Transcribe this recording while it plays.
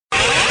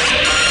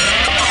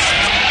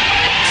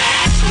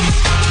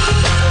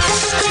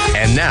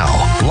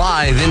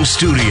live in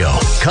studio,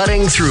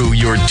 cutting through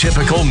your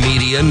typical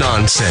media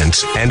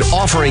nonsense and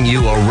offering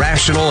you a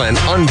rational and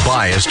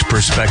unbiased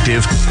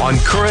perspective on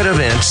current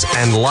events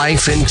and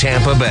life in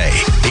Tampa Bay.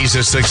 He's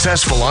a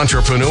successful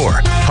entrepreneur,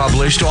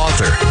 published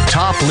author,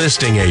 top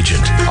listing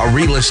agent, a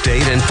real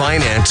estate and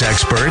finance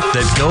expert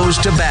that goes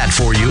to bat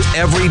for you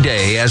every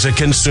day as a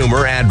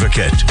consumer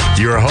advocate.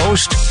 Your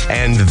host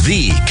and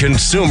the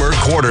consumer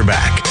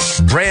quarterback,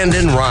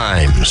 Brandon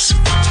Rhymes.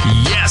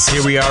 Yes,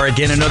 here we are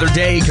again, another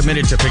day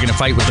committed to picking a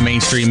fight with the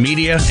mainstream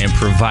media and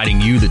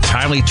providing you the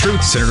timely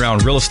truth centered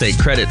around real estate,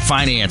 credit,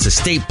 finance,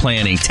 estate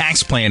planning,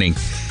 tax planning,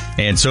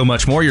 and so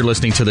much more. You're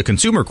listening to the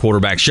Consumer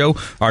Quarterback Show.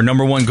 Our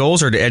number one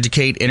goals are to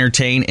educate,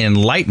 entertain,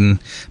 enlighten,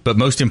 but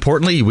most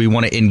importantly, we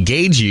want to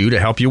engage you to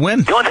help you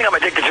win. The only thing I'm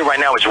addicted to right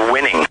now is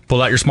winning.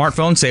 Pull out your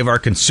smartphone, save our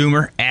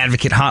Consumer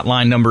Advocate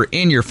hotline number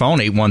in your phone,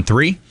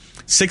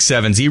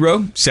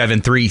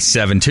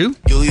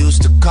 813-670-7372. You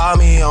used to call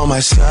me on my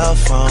cell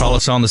phone. Call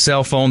us on the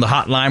cell phone, the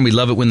hotline. We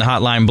love it when the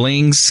hotline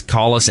blings.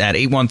 Call us at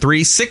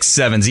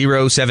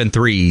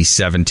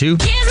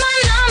 813-670-7372. Here's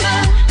my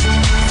number,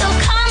 so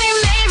call me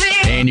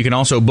maybe. And you can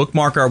also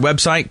bookmark our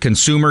website,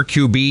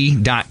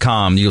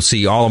 consumerqb.com. You'll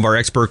see all of our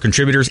expert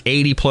contributors,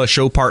 80-plus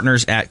show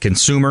partners at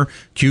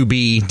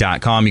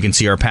consumerqb.com. You can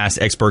see our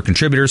past expert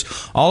contributors.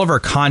 All of our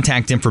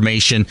contact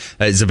information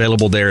is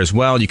available there as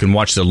well. You can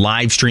watch the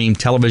live stream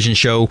television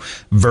show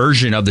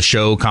version of the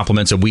show,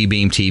 compliments of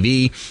WeBeam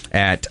TV,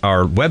 at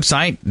our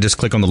website. Just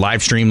click on the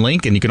live stream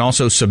link, and you can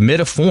also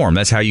submit a form.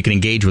 That's how you can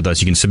engage with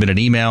us. You can submit an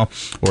email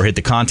or hit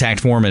the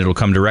contact form, and it'll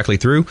come directly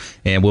through,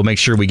 and we'll make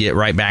sure we get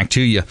right back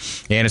to you.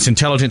 And it's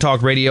Intelligent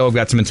Talk Radio. I've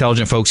got some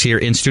intelligent folks here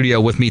in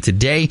studio with me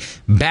today.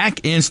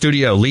 Back in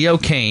studio, Leo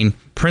Kane,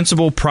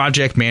 Principal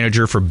Project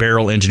Manager for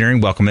Beryl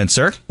Engineering. Welcome in,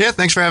 sir. Yeah,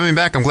 thanks for having me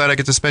back. I'm glad I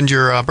get to spend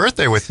your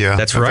birthday with you.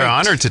 That's I'm right. very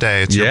honored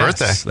today. It's your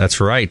birthday. That's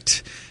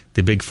right.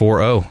 The big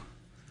 4-0.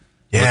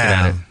 Yeah. Looking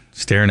at it,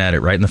 staring at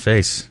it right in the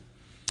face.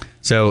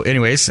 So,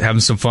 anyways, having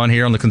some fun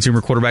here on the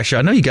Consumer Quarterback Show.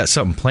 I know you got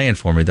something planned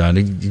for me, Don.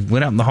 You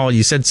went out in the hall.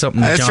 You said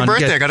something. It's John, your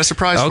birthday. I got a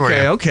surprise for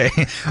you. Okay.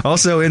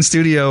 Also in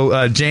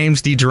studio,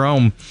 James D.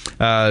 Jerome,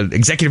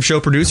 Executive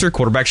Show Producer,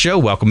 Quarterback Show.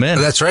 Welcome in.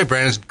 That's right,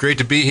 Brandon. It's great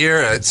to be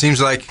here. It seems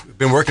like we've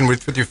been working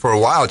with you for a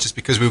while, just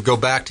because we go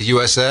back to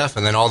USF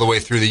and then all the way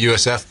through the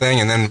USF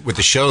thing, and then with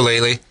the show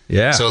lately.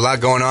 Yeah. So a lot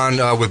going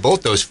on with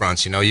both those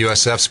fronts,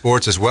 USF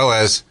sports as well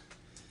as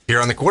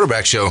here on the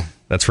Quarterback Show.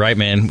 That's right,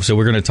 man. So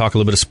we're going to talk a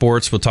little bit of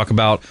sports. We'll talk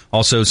about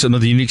also some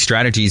of the unique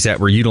strategies that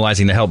we're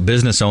utilizing to help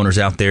business owners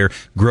out there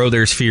grow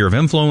their sphere of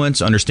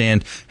influence,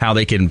 understand how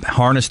they can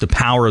harness the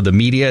power of the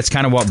media. It's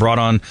kind of what brought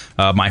on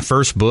my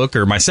first book,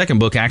 or my second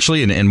book,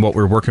 actually, and what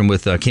we're working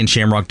with Ken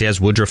Shamrock,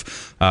 Des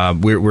Woodruff.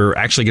 We're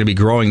actually going to be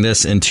growing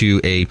this into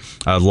a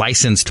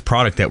licensed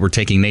product that we're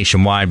taking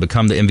nationwide.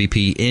 Become the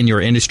MVP in your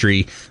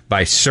industry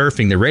by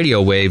surfing the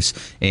radio waves,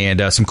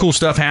 and some cool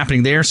stuff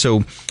happening there.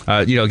 So,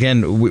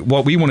 again,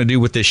 what we want to do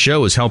with this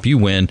show is help you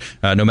win,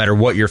 no matter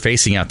what you're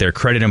facing out there.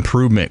 Credit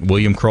improvement.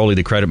 William Crowley,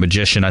 the credit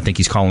magician, I think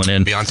he's calling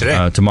in Be on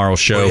today. Tomorrow's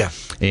show. Oh, yeah.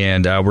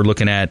 And we're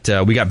looking at,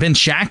 we got Ben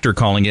Schachter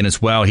calling in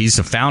as well. He's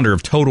the founder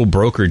of Total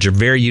Brokerage, a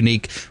very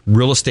unique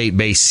real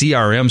estate-based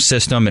CRM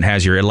system. It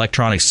has your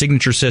electronic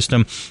signature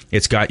system.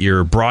 It's got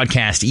your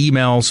broadcast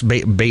emails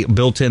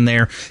built in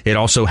there. It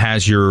also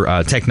has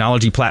your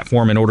technology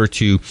platform in order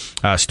to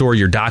store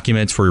your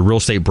documents for your real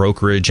estate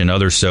brokerage and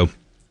others. So,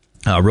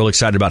 real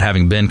excited about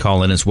having Ben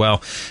call in as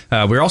well.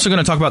 We're also going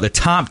to talk about the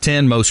top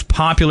 10 most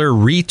popular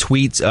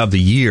retweets of the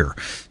year.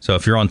 So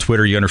if you're on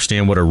Twitter, you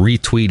understand what a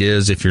retweet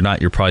is. If you're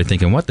not, you're probably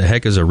thinking, what the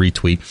heck is a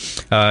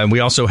retweet? And we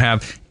also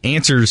have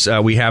answers.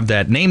 We have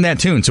that Name That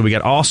Tune. So we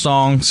got all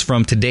songs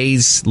from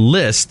today's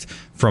list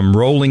from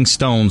Rolling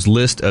Stone's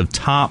list of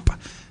top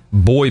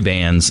boy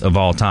bands of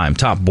all time.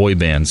 Top boy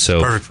bands.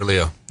 So Perfect for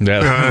Leo.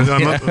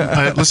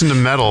 I listen to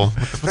metal.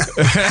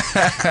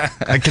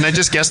 Can I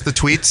just guess the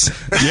tweets?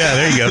 Yeah,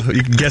 there you go.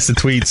 You can guess the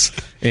tweets.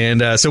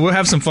 And so we'll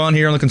have some fun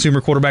here on the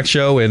Consumer Quarterback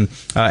Show. And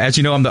as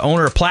you know, I'm the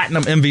owner of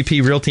Platinum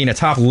MVP Realty and a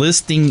top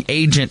listing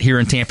agent here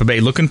in Tampa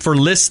Bay. Looking for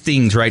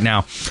listings right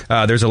now.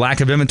 There's a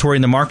lack of inventory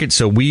in the market,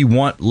 so we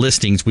want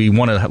listings. We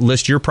want to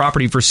list your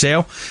property for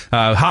sale.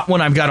 Hot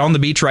one I've got on the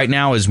beach right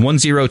now is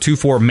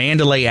 1024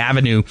 Mandalay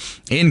Avenue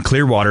in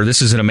Clearwater.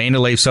 This is in a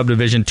Mandalay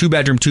subdivision,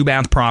 2-bedroom,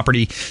 2-bath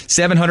property,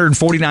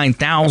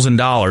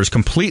 $749,000,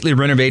 completely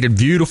renovated,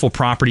 beautiful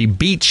property,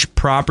 beach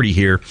property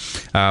here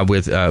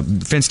with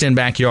fenced-in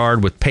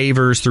backyard with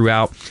pavers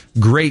throughout.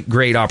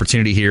 Great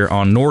opportunity here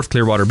on North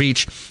Clearwater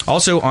Beach.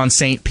 Also on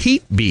St.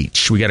 Pete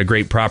Beach, we got a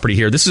great property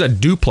here. This is a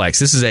duplex.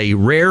 This is a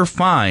rare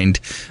find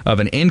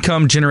of an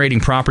income-generating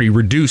property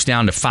reduced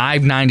down to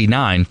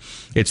 $599.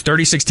 It's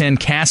 3610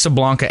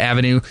 Casablanca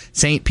Avenue,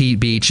 St. Pete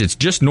Beach. It's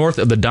just north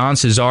of the Don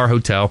Cesar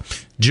Hotel,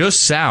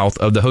 just south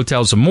of the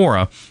Hotel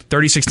Zamora,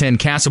 3610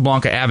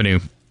 Casablanca Avenue.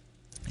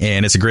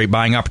 And it's a great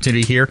buying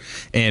opportunity here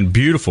in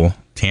beautiful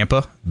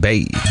Tampa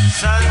Bay.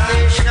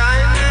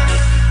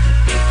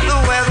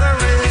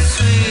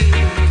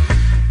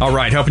 All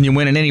right, helping you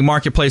win in any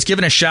marketplace.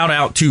 Giving a shout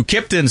out to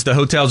Kipton's, the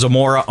Hotel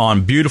Zamora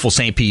on beautiful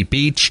St. Pete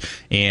Beach.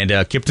 And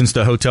Kipton's,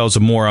 the Hotel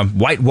Zamora,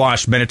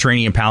 whitewashed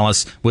Mediterranean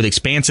palace with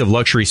expansive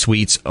luxury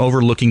suites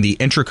overlooking the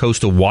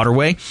Intracoastal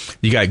Waterway.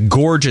 You got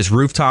gorgeous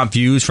rooftop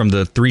views from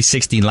the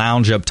 360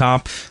 lounge up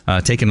top,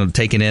 taking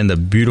in the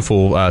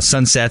beautiful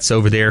sunsets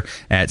over there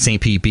at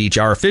St. Pete Beach.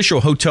 Our official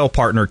hotel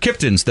partner,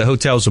 Kipton's, the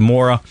Hotel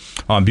Zamora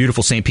on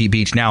beautiful St. Pete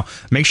Beach. Now,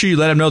 make sure you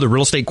let them know the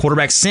Real Estate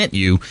Quarterback sent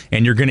you,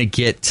 and you're going to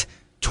get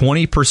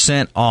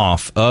 20%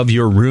 off of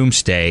your room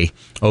stay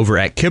over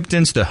at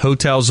Kipton's, the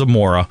Hotel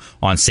Zamora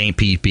on St.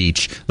 Pete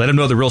Beach. Let them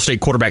know the Real Estate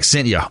Quarterback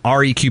sent you.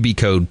 REQB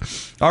code.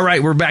 All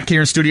right, we're back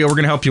here in studio. We're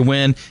going to help you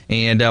win,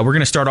 and we're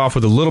going to start off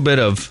with a little bit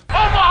of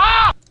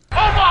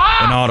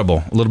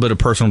inaudible, a little bit of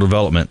personal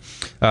development.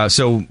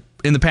 So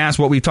in the past,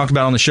 what we've talked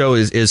about on the show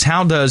is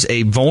how does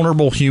a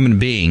vulnerable human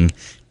being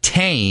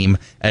tame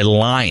a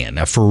lion,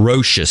 a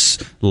ferocious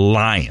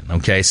lion.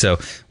 Okay, so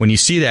when you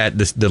see that,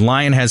 the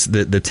lion has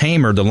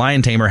the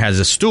lion tamer has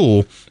a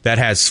stool that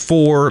has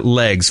four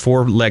legs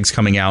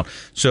coming out.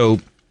 So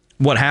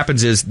what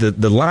happens is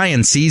the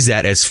lion sees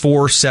that as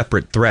four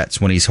separate threats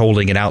when he's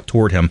holding it out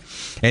toward him,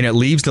 and it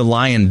leaves the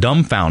lion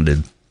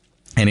dumbfounded.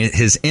 And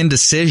his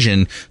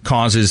indecision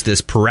causes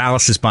this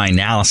paralysis by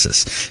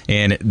analysis.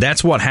 And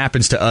that's what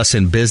happens to us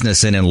in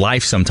business and in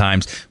life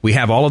sometimes. We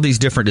have all of these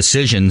different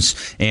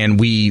decisions, and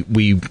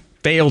we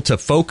fail to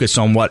focus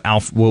on what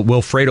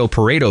Wilfredo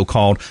Pareto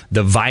called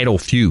the vital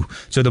few.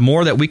 So the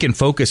more that we can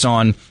focus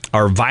on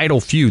our vital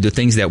few, the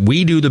things that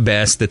we do the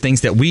best, the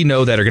things that we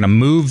know that are going to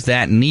move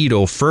that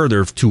needle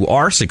further to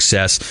our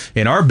success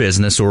in our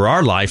business or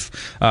our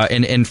life.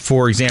 And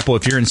for example,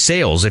 if you're in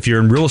sales, if you're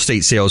in real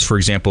estate sales, for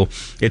example,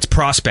 it's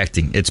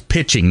prospecting, it's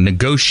pitching,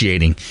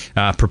 negotiating,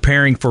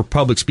 preparing for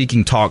public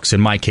speaking talks,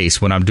 in my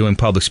case, when I'm doing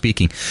public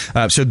speaking.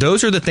 So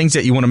those are the things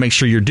that you want to make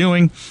sure you're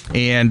doing,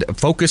 and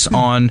focus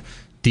on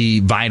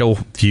the vital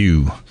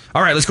few.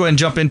 All right, let's go ahead and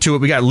jump into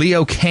it. We got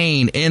Leo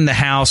Kane in the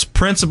house,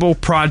 principal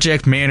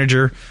project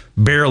manager,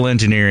 Beryl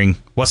Engineering.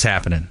 What's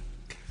happening?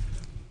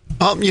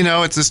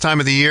 Well, it's this time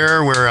of the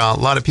year where a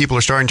lot of people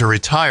are starting to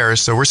retire,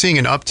 so we're seeing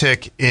an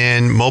uptick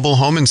in mobile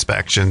home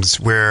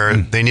inspections where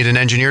they need an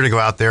engineer to go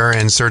out there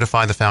and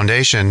certify the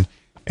foundation.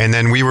 And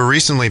then we were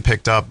recently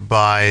picked up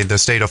by the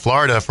state of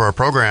Florida for a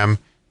program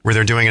where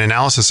they're doing an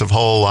analysis of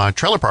whole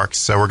trailer parks.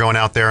 So we're going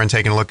out there and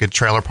taking a look at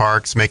trailer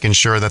parks, making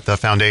sure that the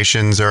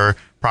foundations are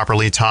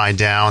properly tied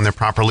down, they're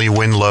properly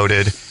wind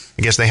loaded.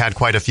 I guess they had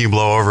quite a few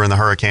blow over in the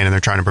hurricane, and they're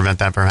trying to prevent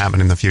that from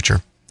happening in the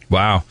future.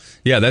 Wow.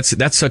 Yeah,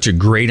 that's such a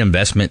great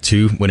investment,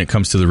 too, when it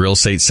comes to the real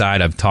estate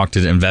side. I've talked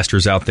to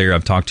investors out there.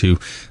 I've talked to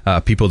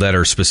people that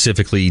are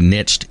specifically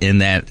niched in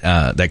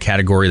that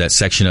category, that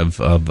section of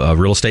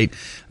real estate.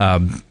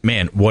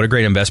 Man, what a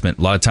great investment.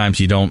 A lot of times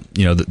you don't,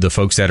 the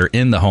folks that are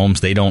in the homes,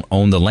 they don't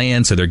own the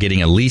land, so they're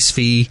getting a lease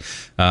fee.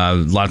 A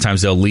lot of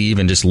times they'll leave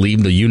and just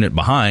leave the unit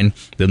behind.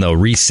 Then they'll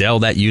resell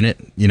that unit.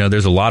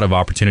 There's a lot of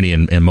opportunity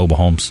in mobile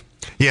homes.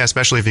 Yeah,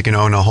 especially if you can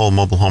own a whole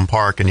mobile home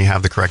park and you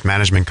have the correct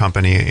management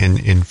company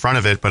in front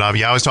of it. But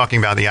I was talking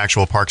about the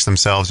actual parks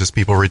themselves, just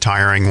people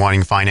retiring,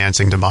 wanting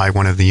financing to buy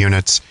one of the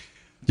units.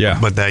 Yeah.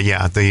 But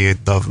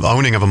the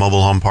owning of a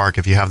mobile home park,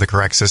 if you have the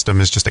correct system,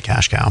 is just a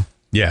cash cow.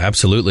 Yeah,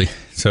 absolutely.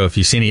 So if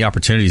you see any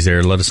opportunities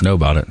there, let us know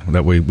about it.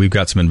 That we've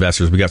got some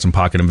investors. We got some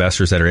pocket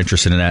investors that are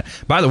interested in that.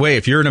 By the way,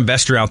 if you're an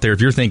investor out there,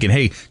 if you're thinking,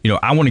 hey,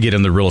 I want to get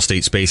in the real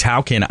estate space,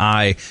 how can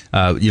I,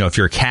 if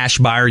you're a cash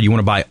buyer, you want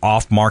to buy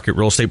off-market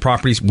real estate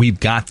properties, we've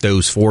got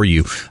those for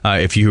you.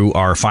 If you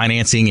are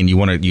financing and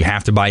you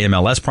have to buy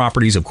MLS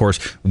properties, of course,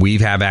 we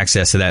have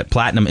access to that.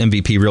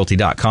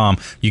 PlatinumMVPRealty.com.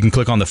 You can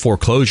click on the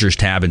foreclosures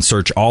tab and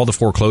search all the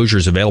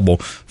foreclosures available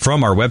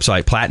from our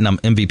website,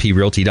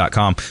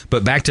 PlatinumMVPRealty.com.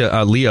 But back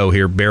to Leo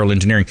here, Beryl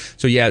Engineering.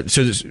 So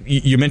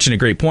you mentioned a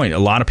great point. A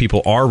lot of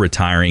people are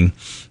retiring,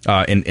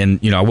 and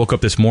I woke up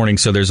this morning.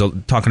 So there's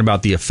talking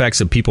about the effects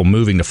of people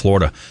moving to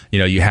Florida.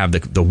 You have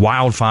the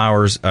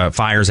wildfires,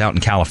 fires out in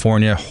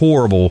California,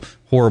 horrible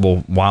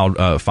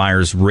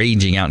wildfires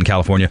raging out in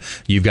California.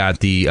 You've got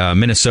the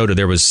Minnesota.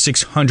 There was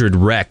 600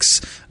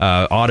 wrecks,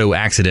 auto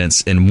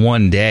accidents in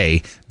one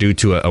day due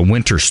to a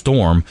winter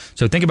storm.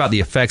 So think about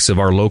the effects of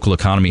our local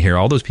economy here.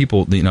 All those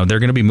people, they're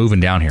going to be moving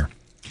down here.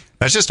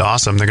 That's just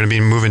awesome. They're going to be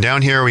moving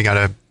down here. We got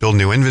to build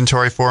new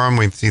inventory for them.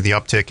 We see the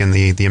uptick in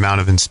the amount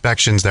of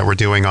inspections that we're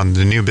doing on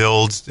the new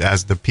builds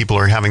as the people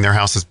are having their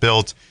houses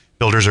built.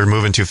 Builders are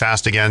moving too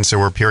fast again, so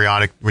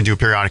we do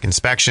periodic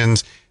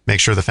inspections,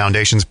 make sure the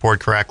foundation's poured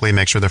correctly,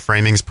 make sure the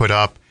framing's put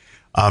up.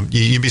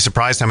 You'd be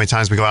surprised how many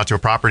times we go out to a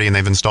property and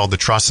they've installed the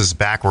trusses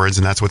backwards,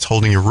 and that's what's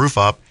holding your roof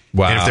up.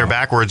 Wow. And if they're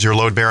backwards, your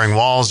load-bearing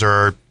walls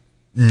are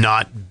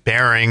not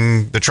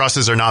bearing, the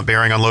trusses are not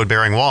bearing on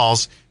load-bearing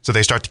walls. So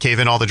they start to cave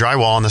in all the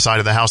drywall on the side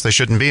of the house they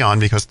shouldn't be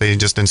on because they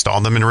just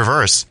installed them in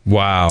reverse.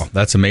 Wow,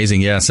 that's amazing.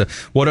 Yeah. So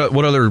what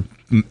other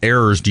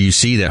errors do you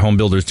see that home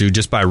builders do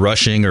just by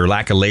rushing or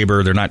lack of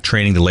labor? They're not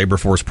training the labor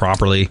force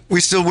properly.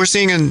 We're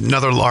seeing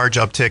another large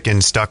uptick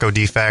in stucco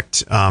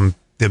defect.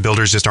 the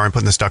builders just aren't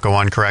putting the stucco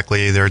on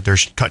correctly. They're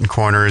cutting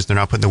corners. They're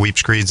not putting the weep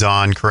screeds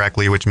on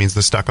correctly, which means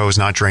the stucco is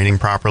not draining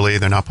properly.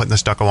 They're not putting the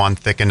stucco on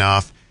thick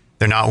enough.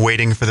 They're not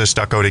waiting for the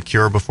stucco to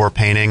cure before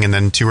painting. And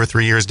then 2 or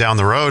 3 years down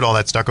the road, all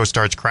that stucco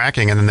starts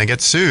cracking and then they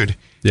get sued.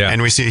 Yeah.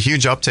 And we see a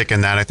huge uptick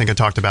in that. I think I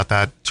talked about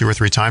that 2 or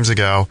 3 times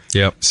ago.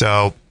 Yep.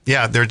 So,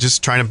 yeah, they're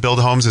just trying to build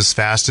homes as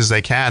fast as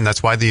they can.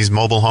 That's why these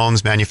mobile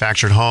homes,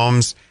 manufactured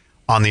homes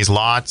on these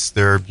lots,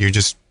 you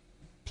just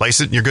place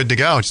it, you're good to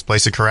go. Just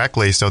place it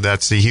correctly. So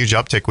that's a huge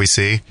uptick we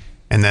see.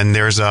 And then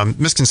there's a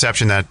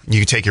misconception that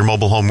you take your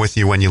mobile home with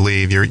you when you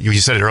leave. You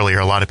said it earlier,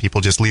 a lot of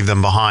people just leave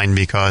them behind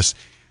because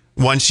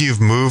once you've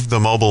moved the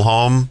mobile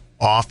home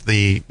off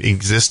the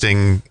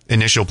existing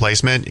initial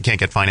placement, you can't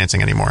get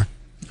financing anymore.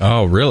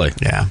 Oh, really?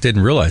 Yeah.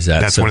 Didn't realize that.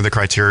 That's one of the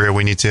criteria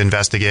we need to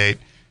investigate.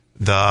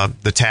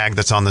 The tag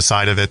that's on the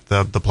side of it,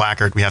 the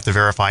placard, we have to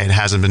verify it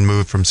hasn't been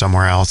moved from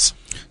somewhere else.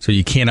 So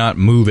you cannot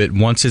move it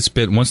once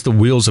the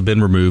wheels have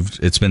been removed.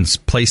 It's been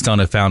placed on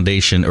a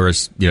foundation, or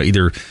it's,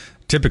 either.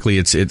 Typically,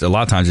 it's a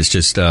lot of times it's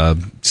just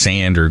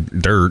sand or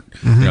dirt.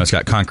 Mm-hmm. It's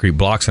got concrete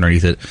blocks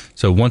underneath it.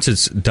 So once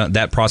it's done,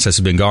 that process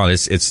has been gone.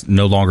 It's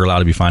no longer allowed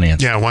to be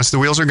financed. Yeah, once the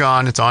wheels are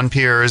gone, it's on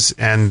piers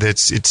and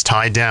it's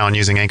tied down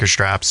using anchor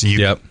straps.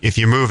 If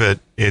you move it,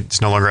 it's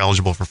no longer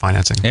eligible for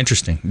financing.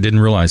 Interesting. Didn't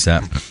realize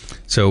that.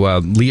 So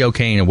Leo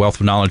Kane, a wealth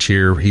of knowledge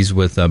here. He's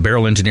with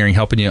Beryl Engineering,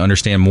 helping you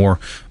understand more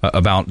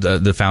about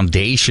the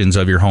foundations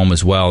of your home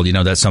as well.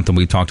 That's something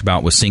we've talked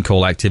about with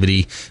sinkhole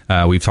activity.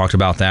 We've talked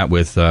about that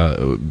with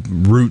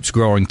roots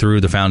growing through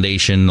the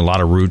foundation, a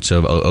lot of roots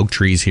of oak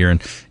trees here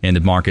in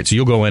the market. So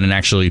you'll go in and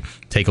actually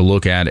take a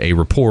look at a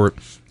report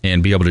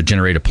and be able to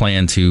generate a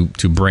plan to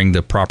bring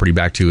the property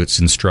back to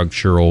its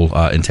structural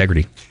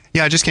integrity.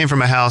 Yeah, I just came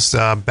from a house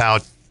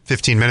about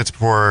 15 minutes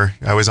before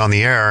I was on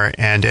the air,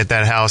 and at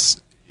that house,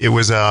 it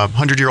was a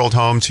 100-year-old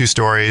home, 2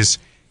 stories,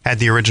 had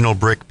the original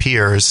brick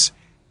piers,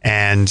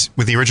 and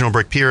with the original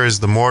brick piers,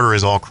 the mortar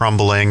is all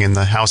crumbling, and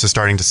the house is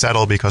starting to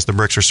settle because the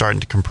bricks are starting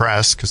to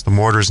compress because the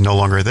mortar is no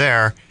longer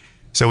there.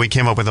 So we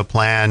came up with a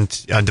plan,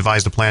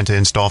 devised a plan to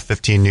install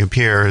 15 new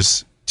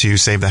piers to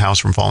save the house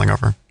from falling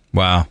over.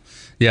 Wow.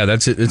 Yeah,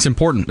 it's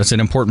important. That's an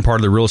important part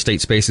of the real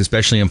estate space,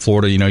 especially in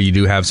Florida. You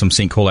do have some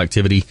sinkhole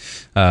activity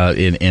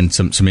and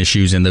some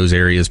issues in those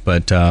areas.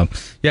 But,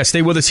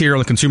 stay with us here on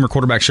the Consumer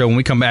Quarterback Show. When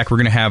we come back, we're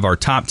going to have our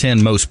top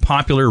 10 most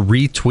popular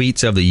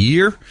retweets of the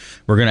year.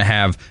 We're going to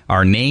have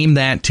our Name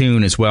That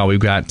Tune as well. We've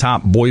got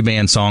top boy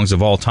band songs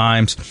of all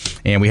times.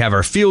 And we have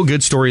our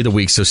feel-good story of the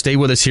week. So stay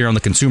with us here on the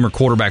Consumer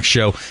Quarterback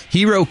Show.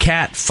 Hero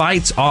Cat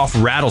fights off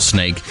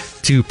rattlesnake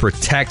to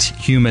protect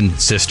human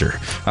sister.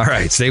 All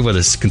right, stay with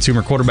us.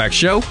 Consumer Quarterback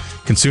Show,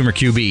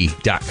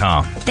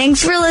 ConsumerQB.com.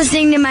 Thanks for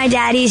listening to my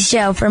daddy's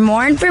show. For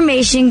more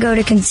information, go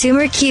to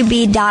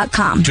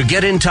ConsumerQB.com. To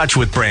get in touch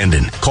with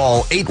Brandon,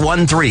 call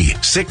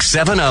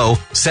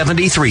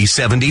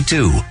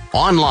 813-670-7372.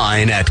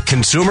 Online at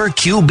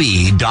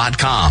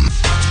ConsumerQB.com.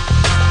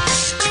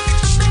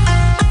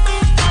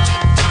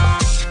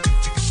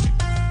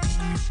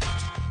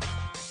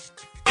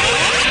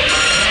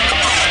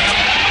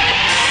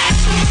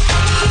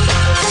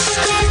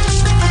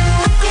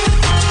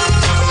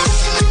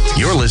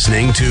 You're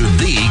listening to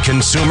the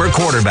Consumer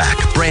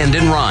Quarterback,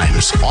 Brandon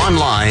Rhymes,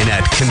 online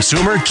at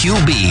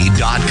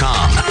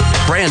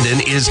ConsumerQB.com.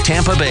 Brandon is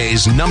Tampa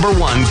Bay's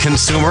 #1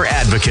 consumer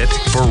advocate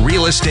for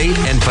real estate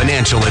and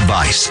financial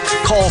advice.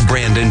 Call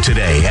Brandon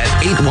today at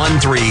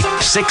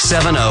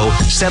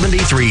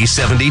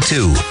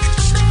 813-670-7372.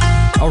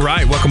 All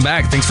right, welcome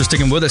back. Thanks for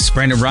sticking with us.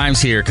 Brandon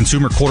Rhymes here,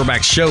 Consumer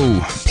Quarterback Show,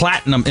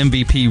 Platinum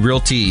MVP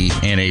Realty,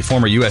 and a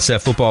former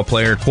USF football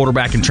player,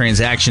 quarterbacking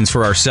transactions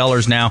for our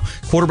sellers now,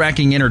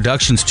 quarterbacking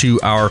introductions to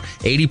our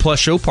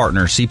 80-plus show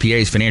partners,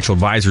 CPAs, financial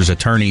advisors,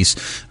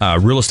 attorneys,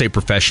 real estate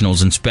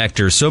professionals,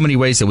 inspectors, so many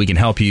ways that we can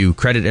help you,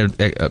 credit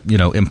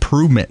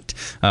improvement,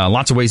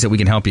 lots of ways that we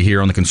can help you here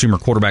on the Consumer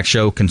Quarterback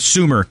Show,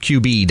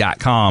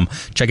 ConsumerQB.com.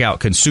 Check out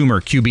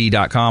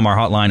ConsumerQB.com. Our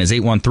hotline is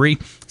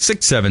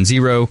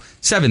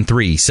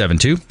 813-670-7372.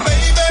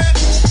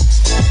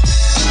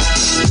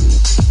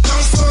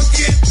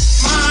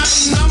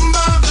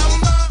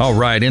 All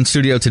right, in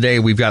studio today,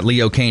 we've got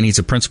Leo Kane. He's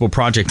a principal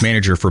project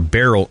manager for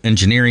Beryl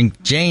Engineering.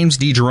 James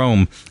D.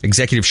 Jerome,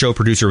 executive show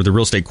producer of the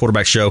Real Estate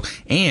Quarterback Show.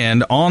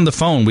 And on the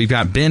phone, we've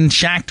got Ben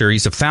Schachter.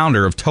 He's the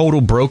founder of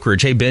Total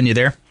Brokerage. Hey, Ben, you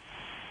there?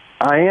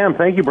 I am.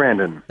 Thank you,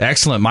 Brandon.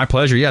 Excellent. My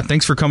pleasure. Yeah,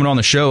 thanks for coming on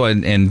the show.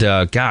 And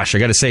gosh, I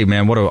got to say,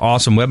 man, what an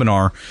awesome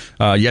webinar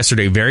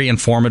yesterday. Very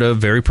informative,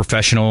 very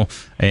professional,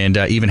 and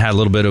even had a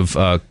little bit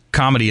of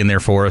comedy in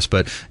there for us.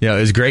 But, it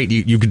was great.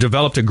 You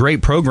developed a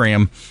great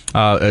program,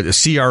 a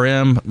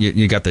CRM.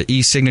 You got the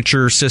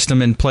e-signature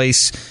system in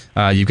place.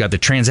 You've got the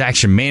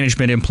transaction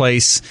management in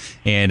place,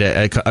 and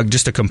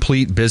just a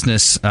complete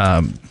business,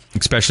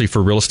 especially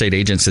for real estate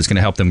agents, that's going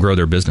to help them grow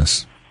their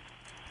business.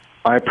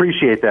 I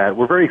appreciate that.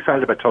 We're very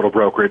excited about Total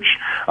Brokerage.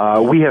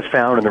 We have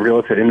found in the real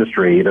estate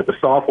industry that the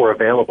software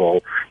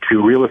available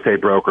to real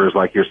estate brokers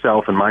like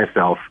yourself and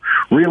myself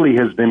really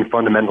has been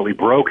fundamentally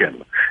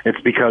broken.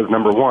 It's because,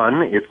 number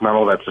one, it's not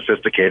all that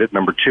sophisticated.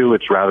 Number two,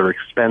 it's rather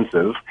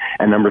expensive.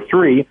 And number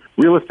three,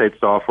 real estate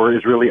software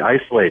is really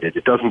isolated.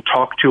 It doesn't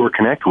talk to or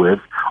connect with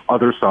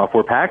other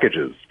software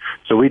packages.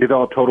 So we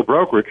developed Total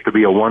Brokerage to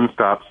be a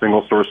one-stop,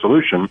 single-source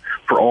solution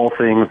for all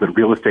things that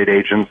real estate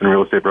agents and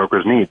real estate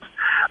brokers need.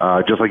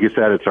 Just like you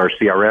said, it's our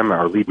CRM,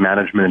 our lead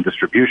management and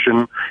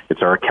distribution.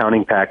 It's our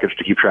accounting package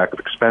to keep track of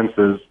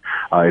expenses.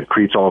 It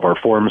creates all of our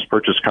forms,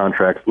 purchase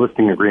contracts,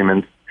 listing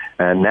agreements,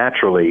 and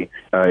naturally,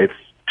 it's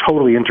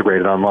totally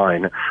integrated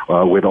online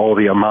with all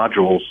the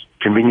modules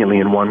conveniently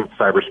in one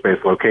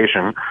cyberspace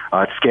location.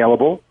 It's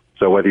scalable,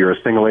 so whether you're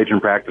a single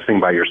agent practicing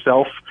by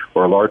yourself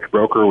or a large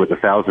broker with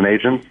 1,000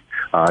 agents,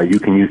 you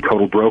can use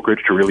Total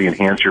Brokerage to really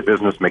enhance your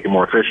business, make it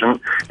more efficient,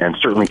 and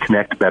certainly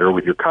connect better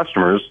with your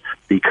customers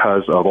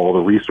because of all the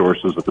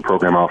resources that the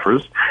program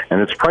offers. And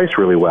it's priced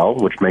really well,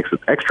 which makes it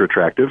extra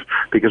attractive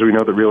because we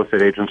know that real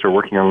estate agents are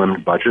working on a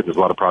limited budget. There's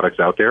a lot of products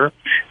out there,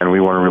 and we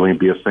want to really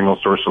be a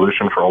single-source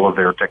solution for all of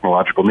their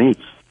technological needs.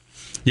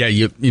 Yeah,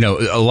 you know,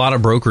 a lot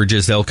of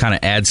brokerages, they'll kind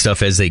of add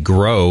stuff as they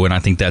grow, and I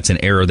think that's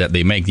an error that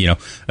they make. You know,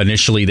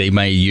 initially they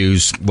may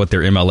use what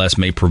their MLS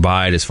may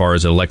provide as far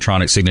as an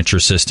electronic signature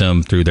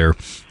system through their,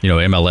 you know,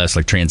 MLS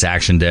like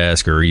Transaction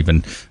Desk or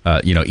even,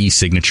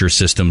 e-signature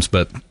systems,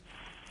 but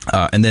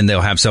and then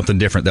they'll have something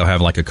different. They'll have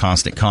like a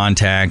Constant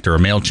Contact or a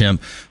MailChimp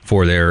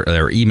for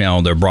their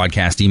email, their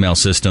broadcast email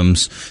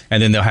systems.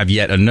 And then they'll have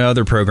yet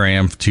another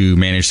program to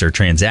manage their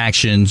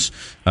transactions,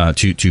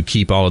 to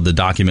keep all of the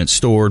documents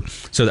stored.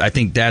 So I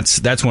think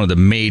that's one of the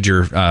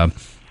major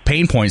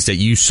pain points that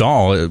you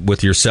saw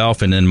with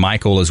yourself and then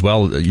Michael as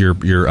well, your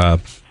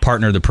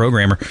partner, the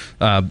programmer.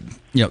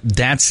 You know,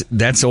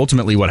 that's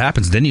ultimately what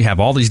happens. Then you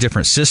have all these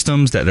different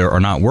systems that are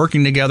not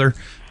working together.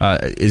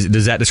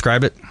 Does that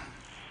describe it?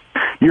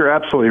 You're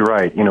absolutely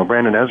right. You know,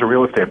 Brandon, as a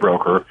real estate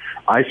broker,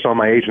 I saw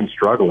my agents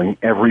struggling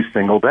every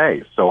single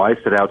day. So I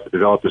set out to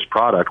develop this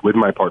product with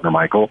my partner,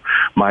 Michael.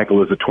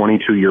 Michael is a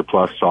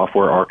 22-year-plus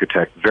software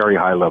architect, very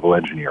high-level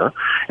engineer,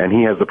 and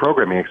he has the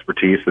programming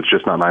expertise that's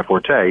just not my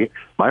forte.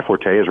 My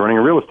forte is running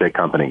a real estate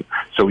company.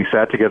 So we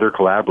sat together,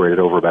 collaborated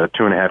over about a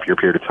 2.5-year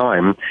period of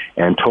time,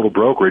 and Total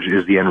Brokerage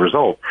is the end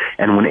result.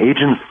 And when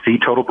agents see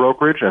Total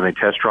Brokerage and they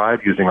test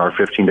drive using our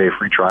 15-day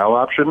free trial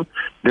option,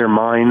 their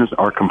minds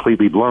are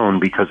completely blown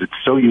because it's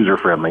so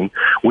user-friendly.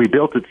 We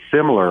built it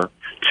similar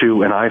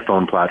to an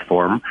iPhone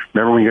platform.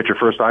 Remember when you got your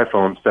first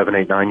iPhone 7,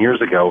 8, 9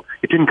 years ago,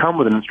 it didn't come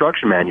with an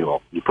instruction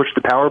manual. You pushed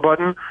the power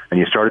button and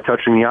you started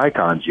touching the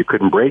icons. You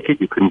couldn't break it,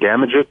 you couldn't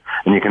damage it,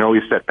 and you can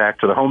always set back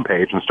to the home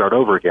page and start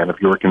over again if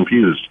you were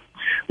confused.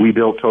 We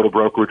built Total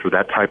Brokerage with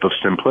that type of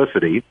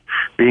simplicity,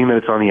 being that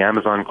it's on the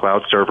Amazon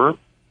cloud server.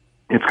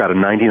 It's got a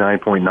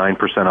 99.9%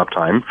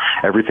 uptime.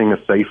 Everything is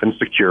safe and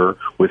secure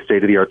with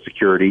state-of-the-art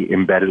security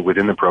embedded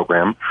within the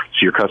program.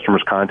 So your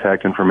customers'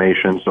 contact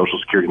information, social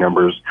security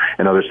numbers,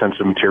 and other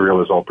sensitive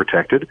material is all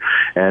protected.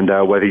 And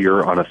whether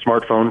you're on a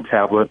smartphone,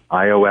 tablet,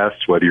 iOS,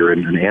 whether you're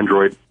in an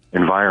Android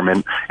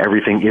environment,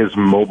 everything is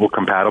mobile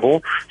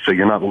compatible, so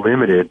you're not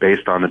limited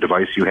based on the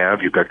device you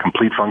have. You've got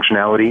complete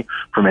functionality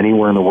from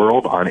anywhere in the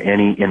world on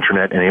any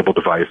internet-enabled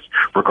device,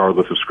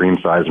 regardless of screen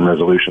size and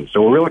resolution.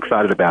 So we're real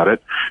excited about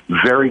it.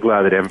 Very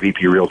glad that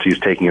MVP Realty is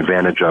taking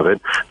advantage of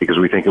it because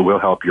we think it will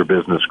help your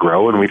business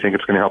grow, and we think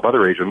it's going to help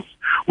other agents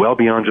well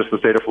beyond just the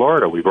state of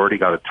Florida. We've already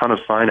got a ton of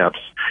sign-ups,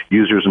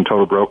 users in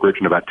Total Brokerage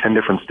in about 10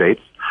 different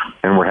states,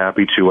 and we're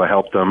happy to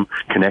help them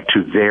connect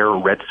to their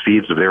RETS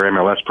feeds of their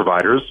MLS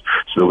providers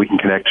so that we can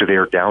connect to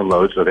their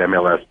downloads of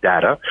MLS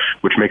data,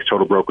 which makes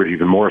Total Brokerage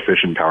even more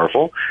efficient and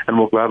powerful. And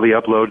we'll gladly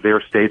upload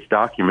their state's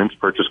documents,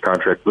 purchase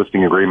contracts,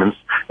 listing agreements,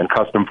 and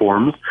custom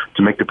forms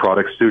to make the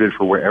product suited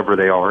for wherever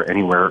they are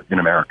anywhere in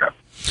America.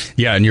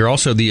 Yeah, and you're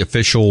also the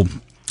official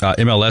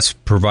MLS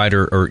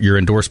provider, or you're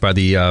endorsed by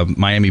the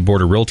Miami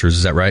Board of Realtors.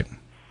 Is that right?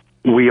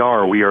 We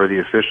are. We are the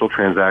official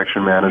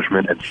transaction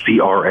management and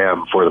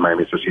CRM for the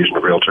Miami Association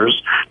of Realtors.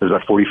 There's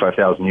about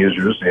 45,000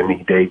 users in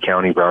the Dade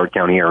County, Broward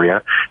County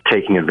area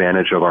taking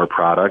advantage of our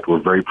product. We're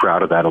very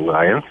proud of that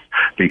alliance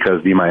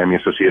because the Miami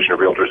Association of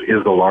Realtors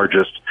is the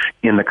largest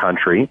in the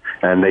country,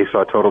 and they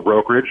saw Total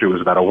Brokerage. It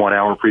was about a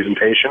 1-hour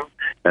presentation,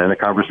 and the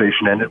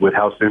conversation ended with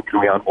how soon can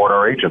we onboard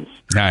our agents.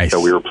 Nice. So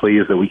we were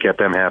pleased that we kept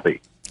them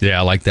happy. Yeah,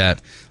 I like that.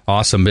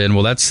 Awesome, Ben.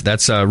 Well,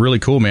 that's really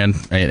cool, man.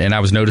 And I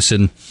was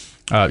noticing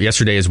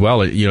yesterday as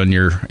well, you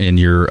know, in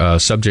your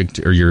subject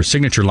or your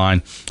signature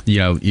line, you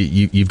know,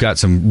 you've got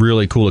some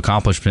really cool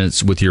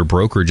accomplishments with your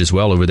brokerage as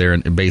well over there,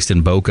 based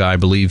in Boca, I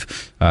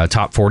believe.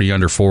 Top 40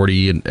 under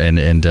 40,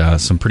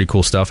 and some pretty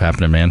cool stuff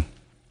happening, man.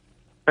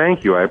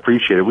 Thank you. I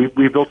appreciate it.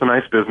 We've built a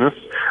nice business.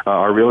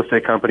 Our real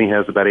estate company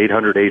has about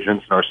 800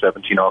 agents in our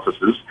 17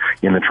 offices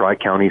in the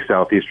Tri-County,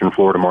 southeastern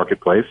Florida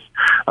marketplace.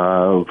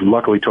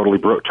 Luckily, Total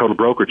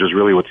Brokerage is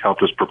really what's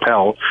helped us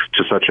propel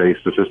to such a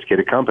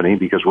sophisticated company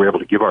because we're able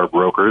to give our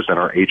brokers and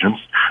our agents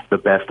the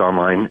best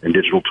online and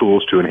digital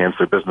tools to enhance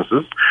their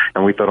businesses.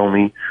 And we thought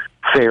only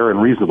fair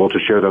and reasonable to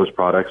share those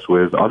products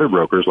with other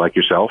brokers like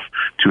yourself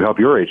to help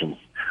your agents.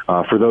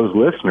 For those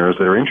listeners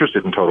that are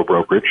interested in Total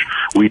Brokerage,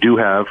 we do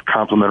have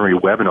complimentary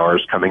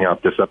webinars coming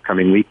up this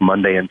upcoming week,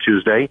 Monday and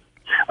Tuesday.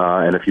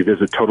 And if you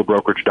visit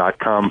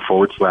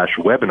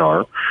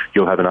totalbrokerage.com/webinar,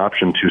 you'll have an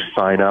option to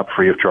sign up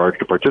free of charge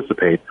to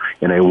participate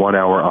in a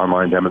 1-hour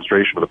online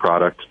demonstration of the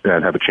product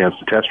and have a chance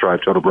to test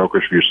drive Total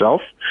Brokerage for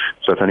yourself.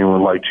 So if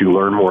anyone would like to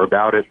learn more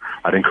about it,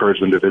 I'd encourage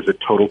them to visit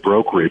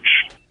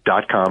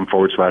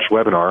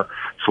totalbrokerage.com/webinar,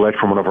 select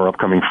from one of our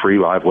upcoming free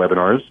live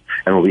webinars,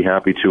 and we'll be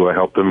happy to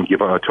help them give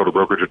Total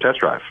Brokerage a test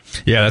drive.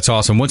 Yeah, that's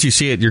awesome. Once you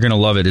see it, you're going to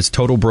love it. It's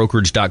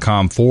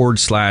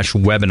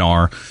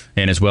totalbrokerage.com/webinar,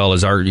 and as well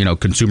as our,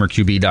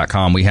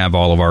 consumerqb.com. We have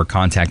all of our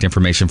contact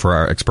information for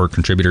our expert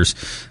contributors.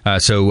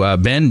 So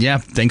Ben,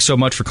 thanks so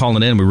much for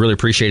calling in. We really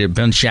appreciate it.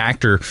 Ben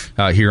Schachter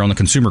here on the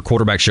Consumer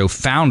Quarterback Show,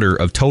 founder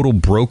of Total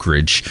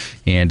Brokerage,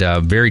 and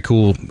very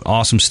cool,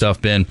 awesome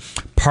stuff, Ben.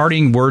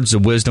 Parting words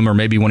of wisdom, or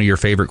maybe one of your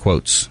favorite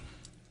quotes.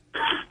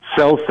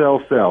 Sell,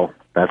 sell, sell.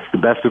 That's the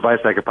best advice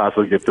I could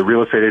possibly give to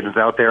real estate agents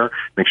out there.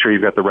 Make sure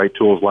you've got the right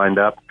tools lined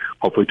up.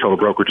 Hopefully Total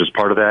Brokerage is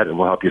part of that, and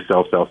we'll help you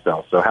sell, sell,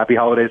 sell. So happy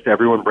holidays to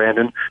everyone,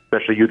 Brandon,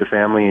 especially you, the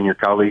family, and your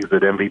colleagues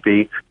at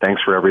MVP.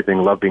 Thanks for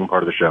everything. Love being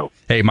part of the show.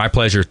 Hey, my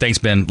pleasure. Thanks,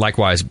 Ben.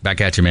 Likewise.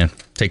 Back at you, man.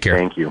 Take care.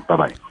 Thank you.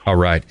 Bye-bye. All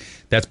right.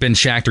 That's Ben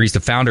Schachter. He's the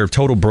founder of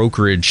Total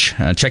Brokerage.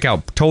 Check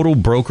out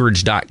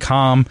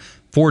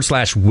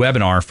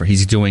totalbrokerage.com/webinar.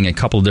 He's doing a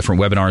couple of different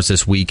webinars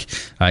this week,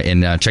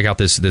 and check out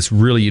this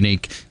really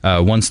unique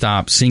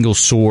one-stop single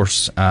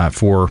source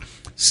for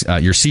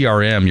your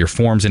CRM, your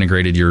forms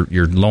integrated,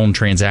 your loan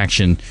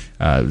transaction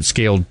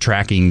scaled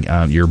tracking,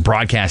 your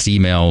broadcast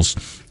emails,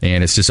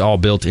 and it's just all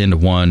built into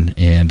one.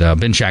 And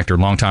Ben Schachter,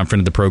 longtime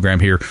friend of the program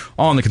here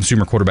on the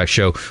Consumer Quarterback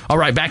Show. All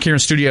right, back here in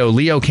studio,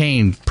 Leo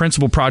Kane,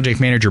 Principal Project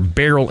Manager,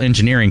 Barrel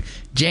Engineering,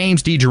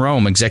 James D.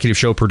 Jerome, Executive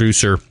Show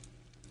Producer,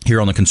 here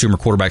on the Consumer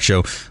Quarterback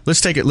Show. Let's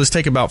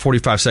take about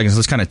 45 seconds.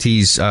 Let's kind of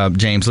tease,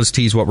 James, let's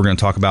tease what we're going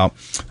to talk about.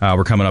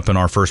 We're coming up in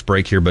our first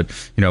break here, but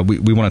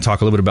we want to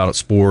talk a little bit about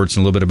sports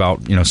and a little bit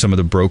about some of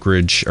the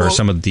brokerage or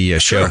some of the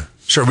show.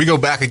 Sure. We go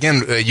back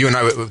again, you and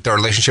I, with our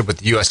relationship with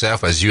the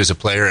USF, as you as a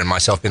player and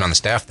myself being on the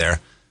staff there.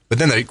 But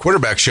then the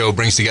Quarterback Show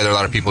brings together a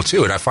lot of people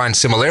too, and I find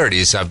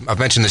similarities. I've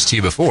mentioned this to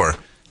you before.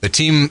 The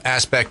team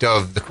aspect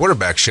of the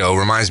Quarterback Show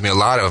reminds me a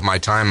lot of my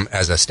time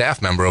as a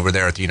staff member over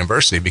there at the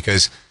university,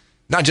 because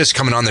not just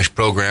coming on this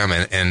program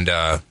and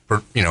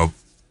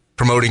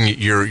promoting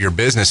your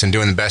business and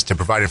doing the best to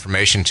provide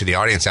information to the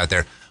audience out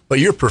there, but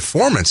your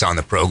performance on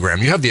the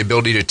program. You have the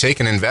ability to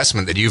take an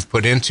investment that you've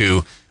put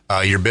into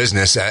your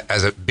business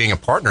as being a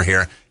partner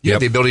here. You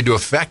have the ability to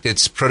affect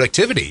its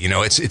productivity.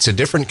 It's a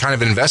different kind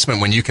of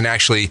investment when you can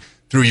actually,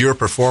 through your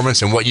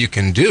performance and what you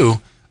can do,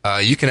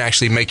 you can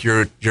actually make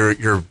your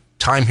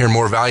time here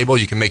more valuable.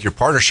 You can make your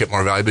partnership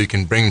more valuable. You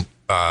can bring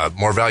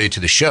more value to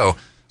the show.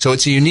 So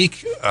it's a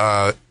unique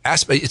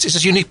aspect. It's a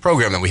unique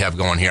program that we have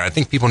going here. I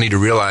think people need to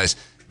realize,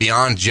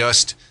 beyond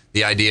just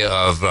the idea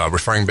of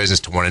referring business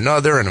to one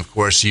another and, of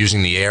course,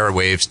 using the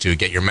airwaves to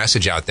get your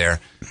message out there,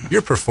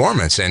 your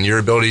performance and your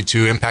ability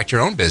to impact your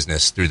own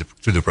business through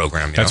the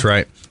program. That's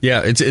right.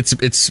 Yeah,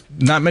 it's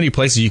not many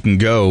places you can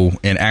go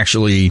and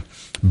actually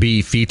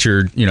be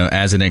featured,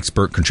 as an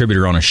expert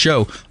contributor on a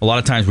show. A lot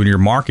of times when you're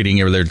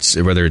marketing, whether it's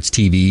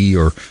TV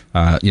or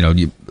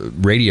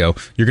radio,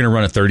 you're going to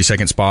run a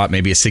 30-second spot,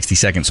 maybe a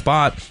 60-second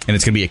spot, and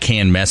it's going to be a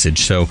canned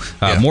message. So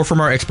more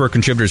from our expert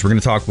contributors. We're going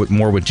to talk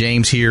more with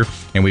James here,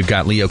 and we've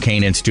got Leo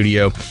Kane in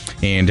studio,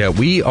 and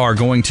we are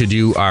going to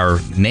do our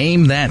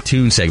Name That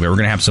Tune segment. We're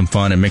going to have some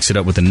fun and mix it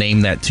up with the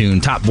Name That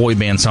Tune, top boy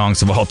band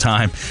songs of all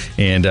time,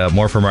 and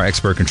more from our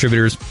expert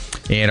contributors.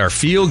 And our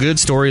feel-good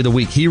story of the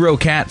week, Hero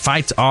Cat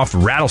fights off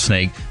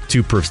rattlesnake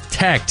to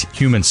protect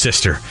human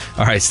sister.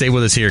 All right, stay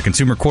with us here.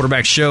 Consumer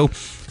Quarterback Show,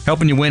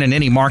 helping you win in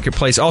any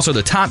marketplace. Also,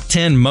 the top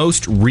 10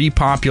 most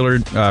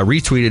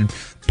retweeted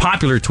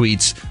popular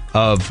tweets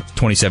of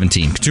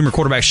 2017. Consumer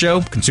Quarterback Show,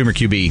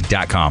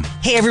 consumerqb.com.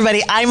 Hey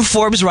everybody, I'm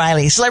Forbes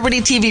Riley,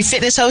 celebrity TV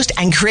fitness host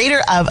and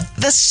creator of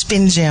The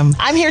Spin Gym.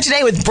 I'm here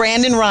today with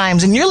Brandon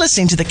Rhymes, and you're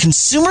listening to the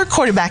Consumer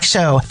Quarterback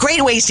Show.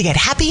 Great ways to get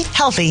happy,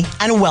 healthy,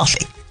 and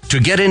wealthy. To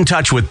get in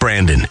touch with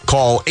Brandon,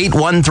 call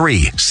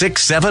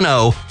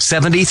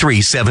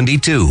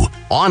 813-670-7372.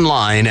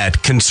 Online at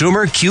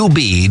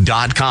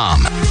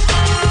consumerqb.com.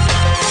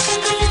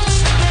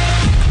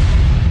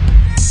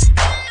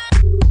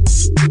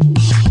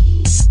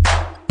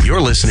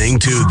 You're listening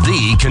to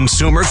the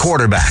Consumer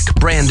Quarterback,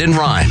 Brandon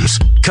Rhymes,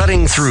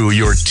 cutting through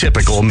your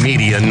typical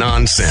media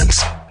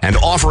nonsense and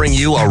offering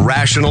you a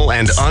rational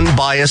and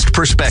unbiased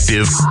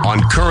perspective on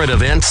current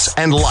events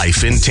and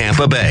life in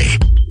Tampa Bay.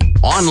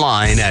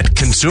 Online at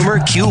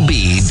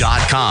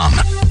consumerqb.com.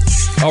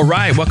 All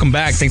right, welcome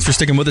back. Thanks for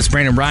sticking with us.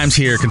 Brandon Rhymes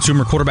here,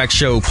 Consumer Quarterback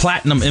Show,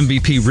 Platinum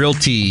MVP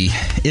Realty.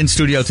 In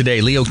studio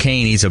today, Leo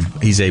Kane.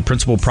 He's a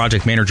Principal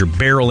Project Manager,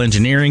 Barrel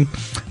Engineering.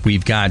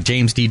 We've got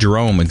James D.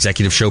 Jerome,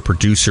 Executive Show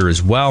Producer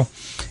as well.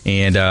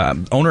 and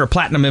owner of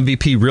Platinum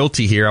MVP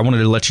Realty here. I wanted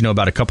to let you know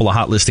about a couple of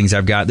hot listings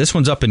I've got. This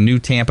one's up in New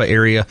Tampa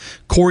area,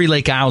 Corey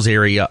Lake Isles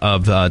area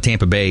of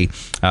Tampa Bay,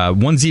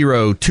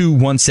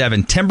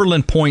 10217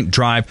 Timberland Point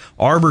Drive,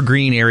 Arbor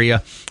Green area,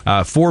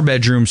 4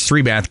 bedrooms,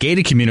 3 bath,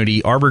 gated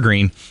community, Arbor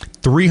Green.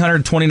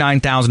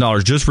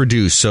 $329,000 just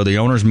reduced. So the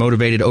owner's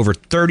motivated, over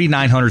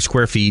 3,900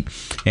 square feet,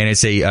 and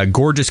it's a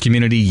gorgeous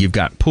community. You've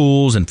got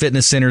pools and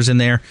fitness centers in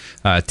there,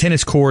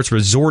 tennis courts,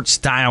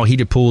 resort-style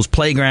heated pools,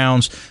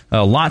 playgrounds,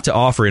 a lot to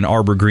offer in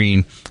Arbor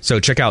Green. So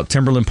check out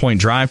Timberland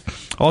Point Drive.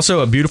 Also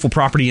a beautiful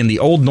property in the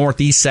old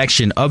northeast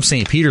section of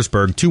St.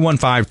 Petersburg,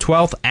 215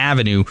 12th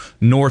Avenue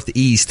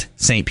Northeast,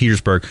 St.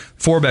 Petersburg.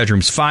 4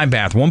 bedrooms, 5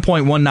 bath,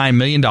 $1.19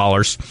 million,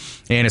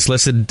 and it's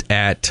listed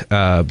at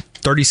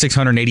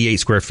 3,688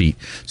 square feet.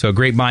 So a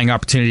great buying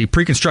opportunity.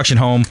 Pre-construction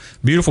home.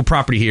 Beautiful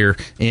property here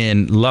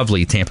in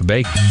lovely Tampa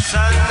Bay.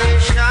 Sun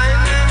is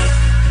shining,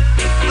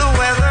 the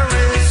weather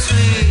is sweet.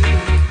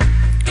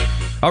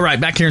 All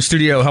right, back here in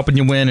studio, helping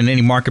you win in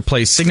any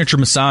marketplace. Signature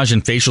Massage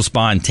and Facial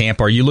Spa in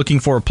Tampa. Are you looking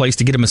for a place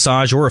to get a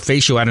massage or a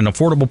facial at an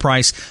affordable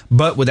price,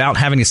 but without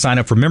having to sign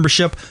up for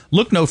membership?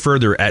 Look no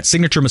further at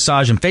Signature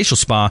Massage and Facial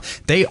Spa.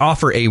 They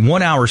offer a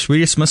 1-hour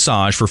Swedish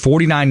massage for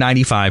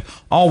 $49.95.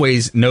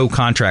 Always no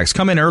contracts.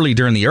 Come in early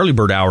during the early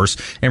bird hours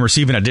and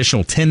receive an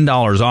additional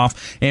 $10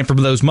 off. And for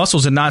those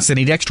muscles and knots that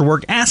need extra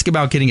work, ask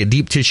about getting a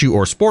deep tissue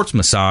or sports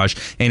massage.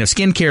 And if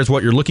skincare is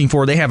what you're looking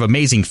for, they have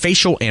amazing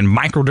facial and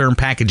microderm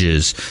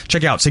packages.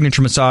 Check out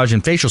Signature Massage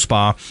and Facial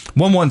Spa,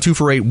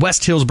 11248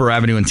 West Hillsborough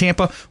Avenue in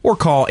Tampa, or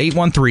call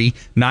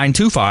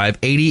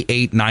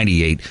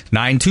 813-925-8898,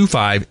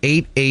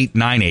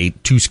 925-8898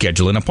 to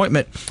schedule an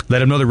appointment. Let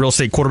them know the Real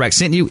Estate Quarterback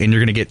sent you, and you're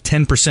going to get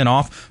 10%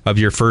 off of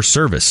your first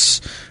service.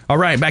 All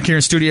right, back here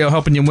in studio,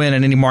 helping you win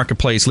in any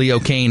marketplace. Leo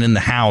Kane in the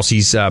house.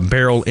 He's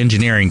Barrel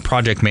Engineering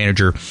Project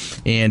Manager.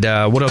 And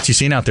what else you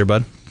seeing out there,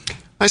 bud?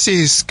 I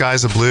see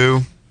skies of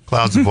blue,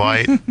 clouds of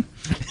white,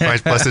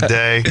 bright blessed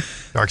day,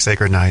 dark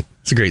sacred night.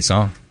 It's a great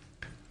song.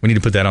 We need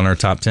to put that on our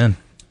top 10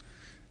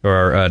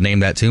 or name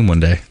that tune one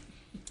day.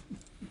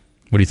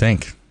 What do you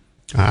think?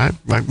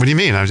 What do you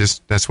mean?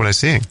 That's what I'm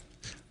seeing.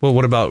 Well,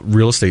 what about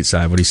real estate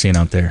side? What are you seeing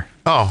out there?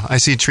 Oh, I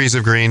see trees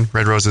of green,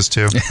 red roses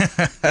too.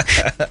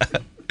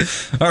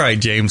 All right,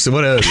 James. So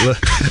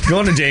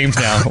going to James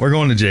now. We're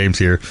going to James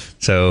here.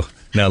 So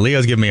now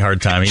Leo's giving me a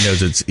hard time. He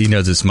knows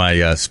it's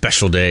my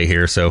special day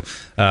here. So,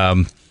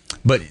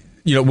 but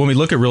you know, when we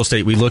look at real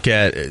estate, we look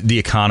at the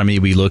economy,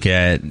 we look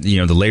at, you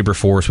know, the labor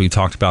force. We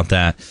talked about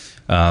that.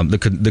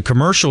 The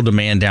commercial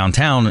demand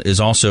downtown is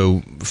also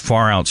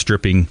far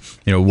outstripping,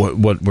 you know,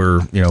 what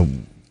we're, you know,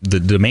 the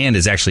demand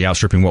is actually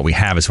outstripping what we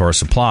have as far as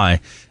supply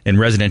in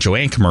residential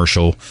and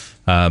commercial.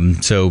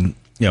 So,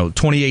 you know,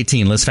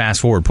 2018, let's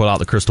fast forward, pull out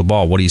the crystal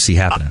ball. What do you see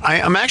happening?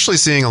 I'm actually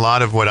seeing a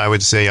lot of what I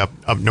would say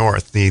up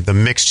north, the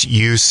mixed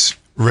use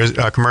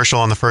commercial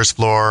on the first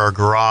floor, or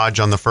garage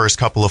on the first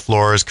couple of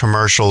floors,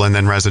 commercial and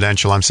then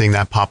residential. I'm seeing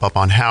that pop up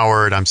on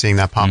Howard. I'm seeing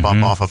that pop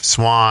up off of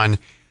Swan.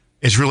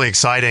 It's really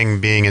exciting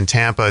being in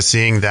Tampa,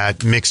 seeing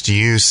that mixed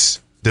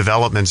use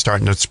development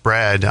starting to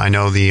spread. I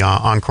know the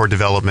Encore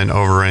development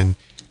over in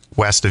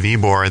west of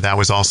Ybor, that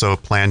was also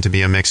planned to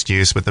be a mixed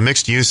use. But the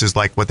mixed use is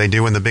like what they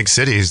do in the big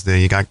cities.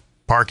 You got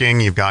parking,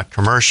 you've got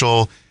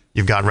commercial,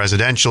 you've got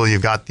residential,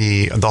 you've got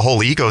the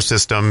whole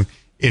ecosystem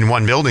in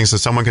one building, so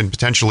someone can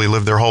potentially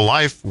live their whole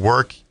life,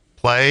 work,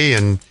 play,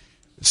 and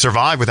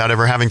survive without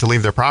ever having to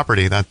leave their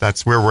property.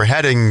 That's where we're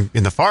heading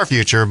in the far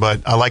future,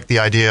 but I like the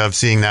idea of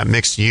seeing that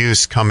mixed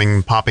use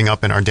popping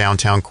up in our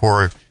downtown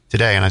core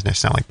today, and I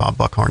sound like Bob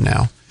Buckhorn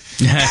now.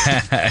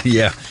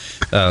 Yeah.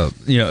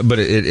 You know, but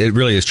it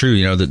really is true,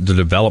 you know, the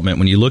development,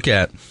 when you look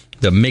at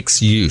the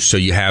mixed use. So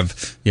you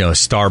have, you know, a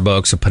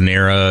Starbucks, a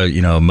Panera,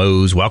 you know,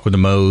 Moe's, welcome to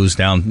Moe's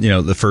down, you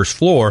know, the first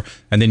floor.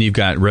 And then you've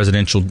got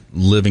residential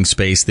living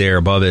space there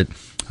above it.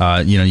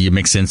 You know, you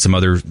mix in some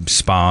other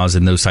spas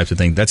and those types of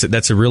things.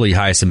 That's a really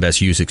highest and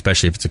best use,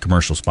 especially if it's a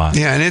commercial spot.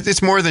 Yeah. And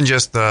it's more than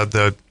just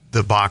the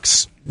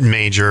box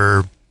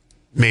major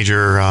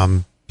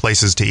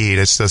places to eat.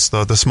 It's just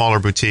the smaller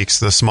boutiques,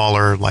 the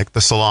smaller, like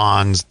the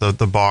salons, the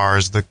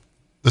bars, the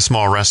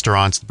small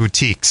restaurants, the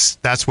boutiques.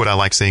 That's what I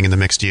like seeing in the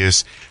mixed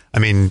use. I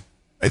mean,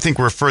 I think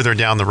we're further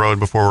down the road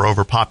before we're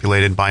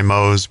overpopulated by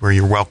Moe's, where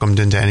you're welcomed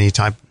into any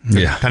type.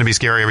 Yeah. Kind of be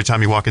scary every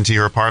time you walk into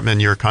your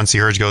apartment, your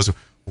concierge goes,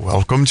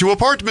 "Welcome to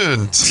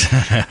apartment."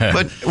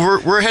 But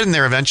we're heading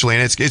there eventually,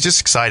 and it's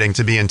just exciting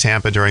to be in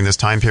Tampa during this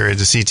time period,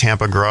 to see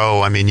Tampa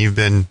grow. I mean, you've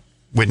been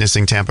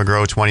witnessing Tampa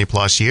grow 20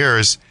 plus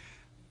years,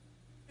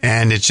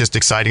 and it's just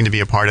exciting to be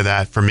a part of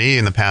that for me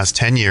in the past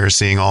 10 years,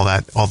 seeing all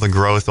the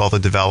growth, all the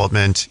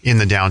development in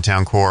the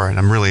downtown core, and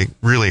I'm really,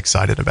 really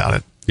excited about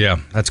it. Yeah,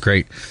 that's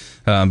great.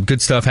 Good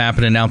stuff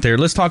happening out there.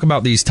 Let's talk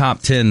about these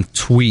top 10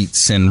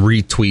 tweets and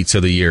retweets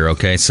of the year.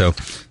 Okay, so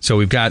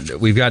we've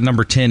got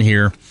number 10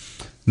 here.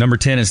 Number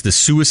 10 is the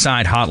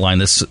Suicide Hotline.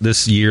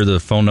 This year,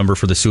 the phone number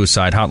for the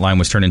Suicide Hotline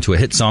was turned into a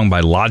hit song by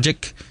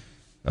Logic,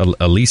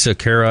 Alisa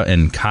Cara,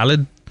 and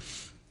Khalid.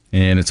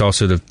 And it's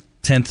also the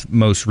 10th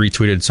most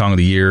retweeted song of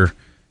the year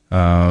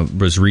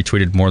was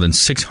retweeted more than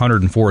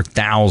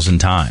 604,000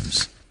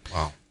 times.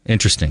 Wow.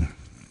 Interesting.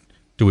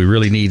 Do we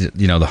really need,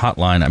 the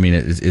hotline? I mean,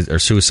 are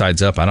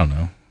suicides up? I don't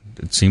know.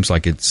 It seems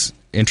like it's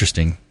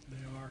interesting.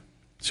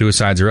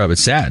 Suicides are up.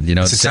 It's sad,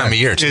 It's this time of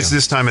year, too. It's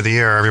this time of the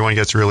year. Everyone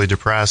gets really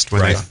depressed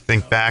when they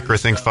think back or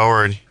think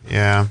forward.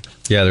 Yeah.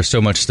 Yeah, there's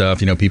so much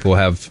stuff. People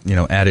have,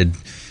 added,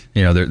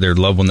 their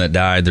loved one that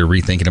died. They're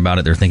rethinking about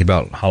it. They're thinking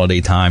about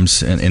holiday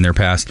times in their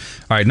past.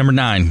 All right, number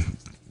 9,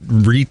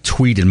 most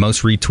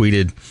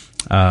retweeted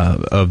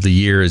of the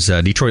year is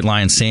Detroit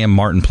Lions Sam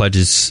Martin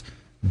pledges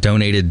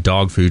donated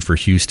dog food for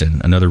Houston.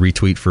 Another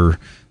retweet for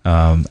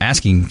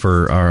asking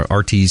for our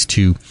RTs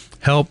to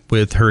help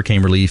with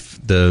hurricane relief.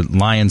 The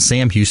Lions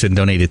Sam Houston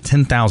donated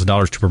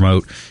 $10,000 to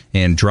promote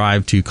and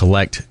drive to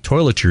collect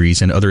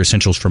toiletries and other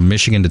essentials from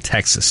Michigan to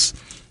Texas.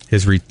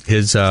 His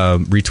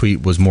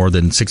retweet was more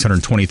than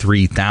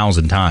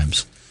 623,000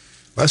 times.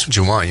 Well, that's what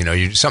you want.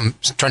 You're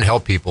trying to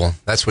help people.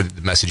 That's what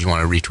the message you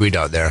want to retweet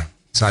out there.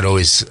 It's not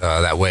always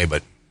that way,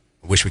 but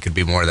I wish we could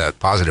be more of that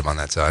positive on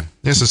that side.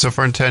 Yeah, so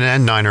far 10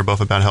 and 9 are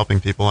both about helping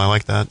people. I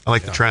like that. I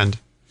like the trend.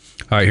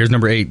 All right, here's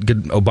number 8.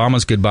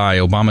 Obama's goodbye.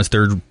 Obama's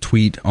third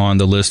tweet on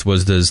the list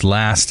was his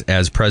last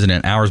as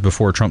president. Hours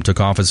before Trump took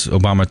office,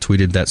 Obama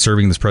tweeted that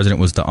serving as president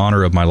was the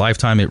honor of my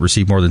lifetime. It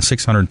received more than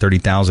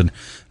 630,000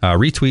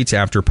 retweets.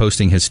 After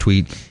posting his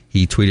tweet,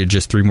 he tweeted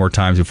just 3 more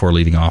times before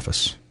leaving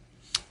office.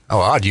 Oh,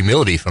 odd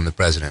humility from the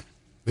president.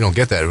 We don't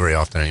get that very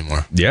often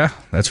anymore. Yeah,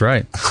 that's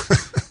right.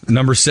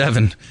 Number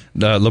 7,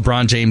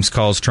 LeBron James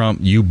calls Trump,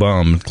 "you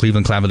bum."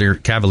 Cleveland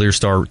Cavalier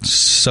star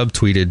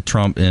subtweeted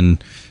Trump in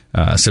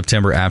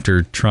September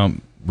after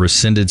Trump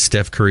rescinded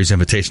Steph Curry's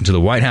invitation to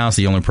the White House.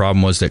 The only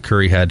problem was that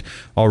Curry had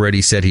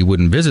already said he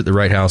wouldn't visit the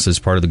White House as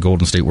part of the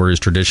Golden State Warriors'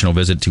 traditional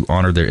visit to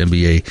honor their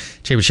NBA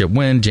championship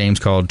win. James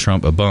called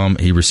Trump a bum.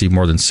 He received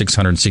more than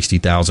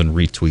 660,000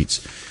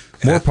 retweets.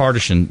 More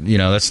partisan,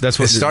 that's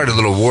what... It started a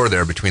little war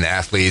there between the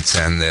athletes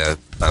and the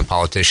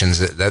politicians.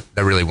 That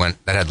really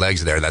went... That had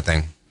legs there, that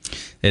thing.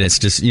 And it's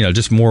just,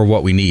 just more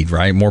what we need,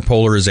 right? More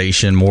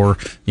polarization, more,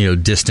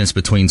 distance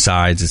between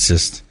sides. It's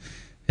just...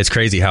 It's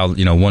crazy how,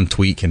 one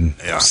tweet can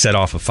set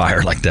off a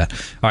fire like that.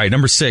 All right,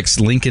 number 6,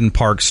 Linkin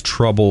Park's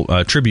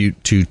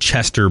tribute to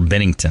Chester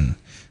Bennington.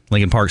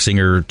 Linkin Park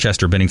singer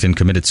Chester Bennington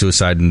committed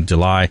suicide in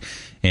July,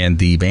 and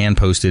the band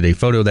posted a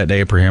photo that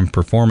day of him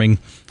performing,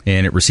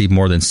 and it received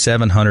more than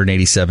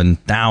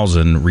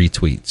 787,000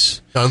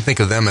 retweets. I don't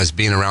think of them as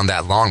being around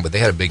that long, but they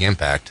had a big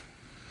impact.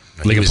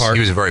 Linkin Park?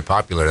 He was very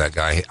popular, that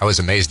guy. I was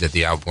amazed at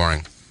the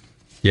outpouring.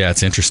 Yeah,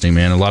 it's interesting,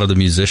 man. A lot of the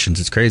musicians,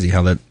 it's crazy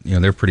how that,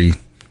 they're pretty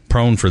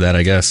prone for that,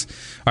 I guess.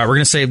 All right, we're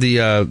going to save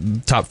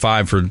the top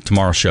 5 for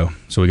tomorrow's show.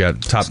 So we got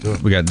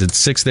the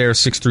 6 there,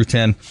 6 through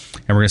 10, and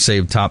we're going to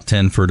save top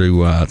 10 for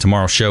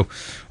tomorrow's show.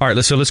 All right,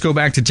 let's go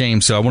back to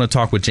James. So I want to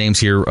talk with James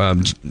here.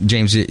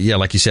 James,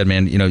 like you said,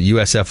 man,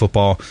 USF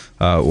football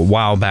a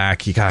while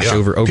back. Gosh,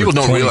 over people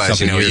don't realize,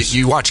 years.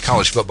 You watch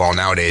college football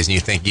nowadays, and you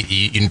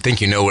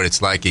think you know what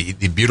it's like.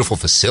 The beautiful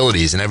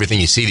facilities and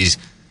everything you see.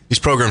 These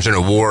programs are in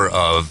a war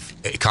of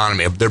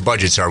economy. Their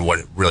budgets are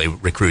what really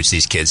recruits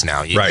these kids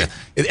now. Right.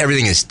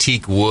 Everything is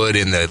teak wood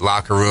in the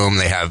locker room.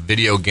 They have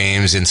video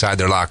games inside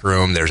their locker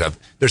room. There's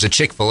a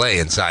Chick-fil-A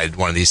inside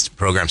one of these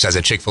programs. Has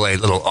a Chick-fil-A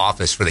little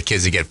office for the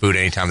kids to get food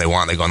anytime they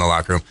want. They go in the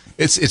locker room.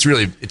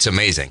 It's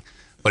amazing.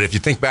 But if you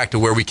think back to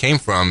where we came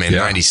from in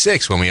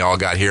 '96 when we all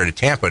got here to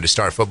Tampa to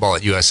start football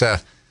at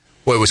USF,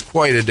 boy, it was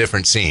quite a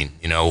different scene.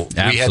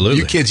 Absolutely.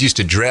 You kids used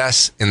to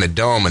dress in the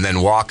dome and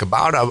then walk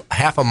about a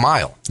half a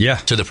mile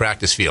to the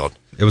practice field.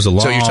 It was a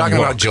long So you're talking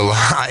walk. about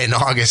July and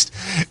August.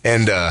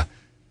 And,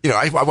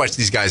 I watch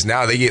these guys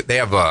now. They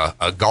have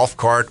a golf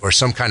cart or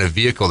some kind of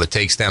vehicle that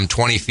takes them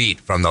 20 feet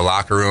from the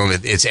locker room.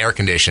 It's air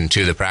conditioned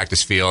to the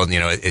practice field.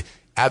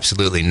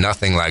 Absolutely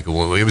nothing like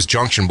it was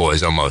Junction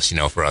Boys almost,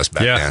 for us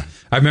back then.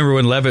 I remember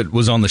when Levitt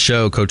was on the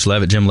show, Coach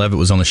Levitt, Jim Levitt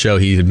was on the show.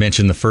 He had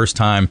mentioned the first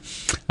time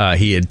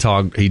he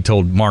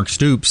told Mark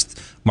Stoops.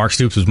 Mark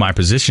Stoops was my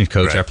position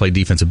coach. Right. I played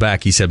defensive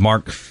back. He said,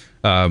 "Mark,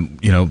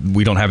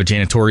 we don't have a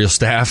janitorial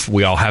staff.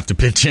 We all have to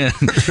pitch in."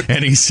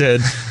 And he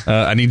said,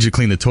 "I need you to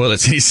clean the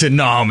toilets." And he said,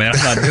 "No, man,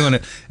 I'm not doing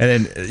it."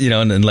 And then,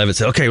 and then Levitt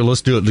said, "Okay, well,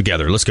 let's do it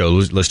together. Let's go.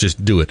 Let's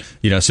just do it."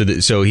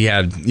 So he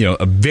had,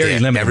 a very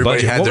limited everybody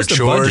budget. had What their was the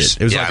chores.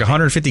 budget? It was like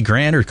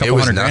 $150,000 or a couple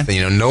hundred grand.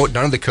 It was nothing.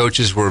 None of the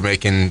coaches were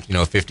making,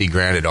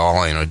 $50,000 at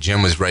all.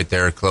 Jim was right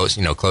there close,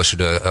 closer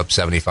to up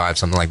 75,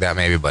 something like that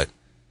maybe. But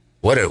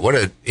what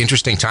a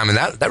interesting time. And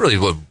that really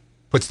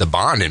puts the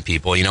bond in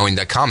people, and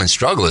that common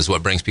struggle is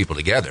what brings people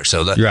together.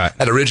 So that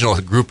original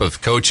group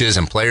of coaches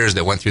and players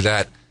that went through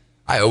that,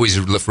 I always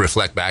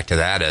reflect back to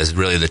that as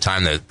really the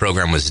time the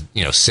program was,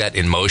 set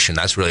in motion.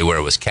 That's really where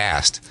it was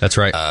cast. That's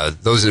right.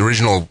 Those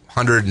original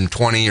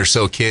 120 or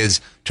so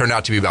kids turned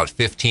out to be about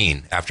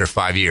 15 after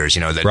 5 years,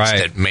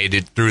 that made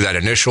it through that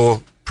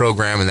initial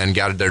program and then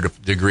got their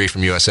degree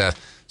from USF.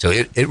 So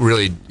it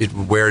really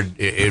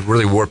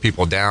wore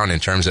people down in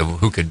terms of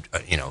who could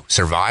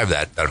survive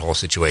that whole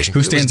situation.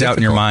 Who stands out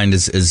in your mind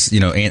is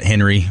Ant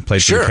Henry,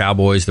 played for the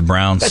Cowboys, the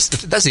Browns.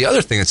 That's the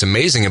other thing that's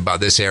amazing about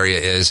this area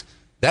is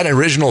that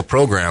original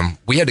program,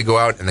 we had to go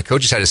out and the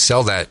coaches had to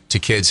sell that to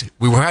kids.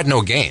 We had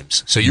no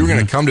games. So you were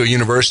going to come to a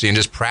university and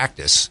just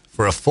practice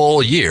for a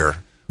full year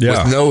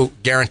with no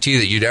guarantee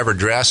that you'd ever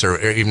dress or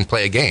even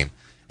play a game.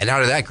 And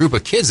out of that group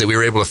of kids that we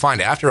were able to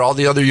find, after all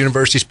the other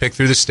universities picked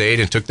through the state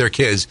and took their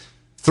kids,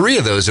 3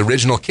 of those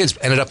original kids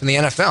ended up in the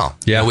NFL.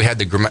 Yeah. You know, we had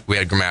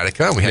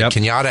Grammatica, we had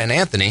Kenyatta and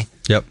Anthony.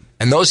 Yep.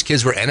 And those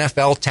kids were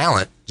NFL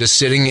talent just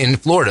sitting in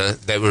Florida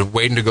that were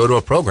waiting to go to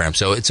a program.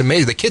 So it's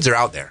amazing. The kids are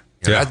out there.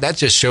 You know, that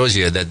just shows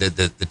you that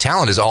the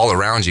talent is all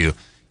around you.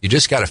 You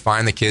just got to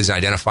find the kids and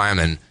identify them.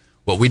 And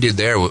what we did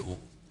there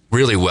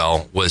really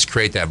well was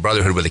create that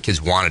brotherhood where the kids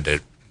wanted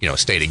to, you know,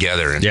 stay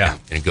together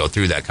and go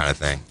through that kind of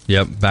thing.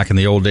 Yep. Back in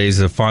the old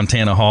days of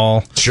Fontana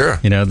Hall. Sure.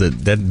 You know,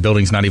 that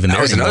building's not even there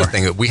anymore. That was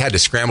another thing. We had to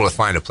scramble to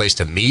find a place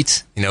to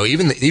meet. You know,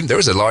 even there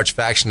was a large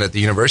faction at the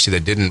university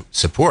that didn't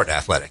support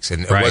athletics.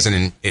 And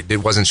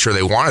it wasn't sure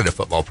they wanted a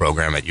football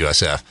program at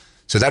USF.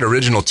 So that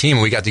original team,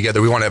 when we got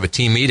together, we wanted to have a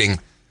team meeting.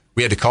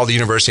 We had to call the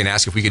university and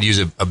ask if we could use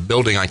a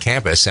building on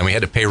campus, and we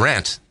had to pay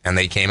rent. And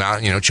they came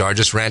out, you know,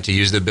 charged us rent to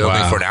use the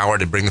building for an hour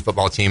to bring the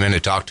football team in to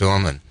talk to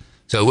them. And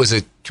so it was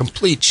a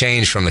complete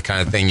change from the kind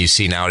of thing you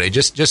see nowadays.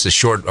 Just a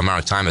short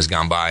amount of time has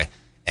gone by,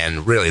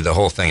 and really the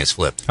whole thing has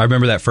flipped. I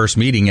remember that first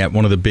meeting at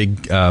one of the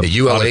big the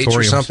ULH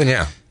or something,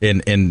 yeah.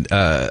 And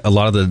a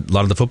lot of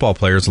the football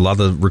players, a lot of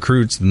the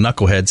recruits, the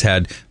knuckleheads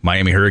had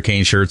Miami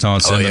Hurricane shirts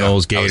on,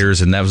 Seminoles,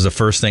 Gators, and that was the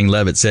first thing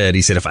Levitt said.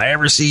 He said, "If I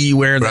ever see you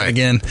wearing that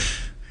again."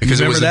 Because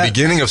it was the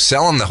beginning of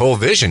selling the whole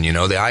vision, you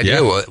know, the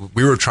idea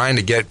we were trying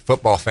to get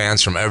football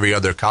fans from every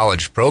other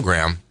college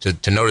program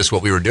to notice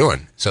what we were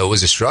doing. So it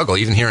was a struggle,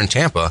 even here in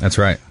Tampa. That's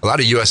right. A lot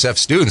of USF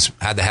students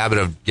had the habit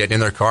of getting in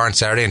their car on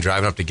Saturday and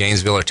driving up to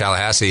Gainesville or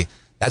Tallahassee.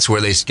 That's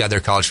where they got their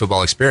college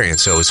football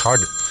experience. So it was hard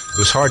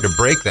to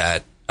break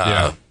that.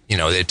 You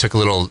know, it took a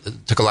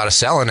lot of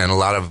selling and a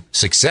lot of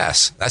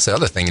success. That's the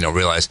other thing, you know,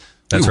 realize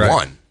we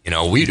won. You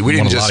know, we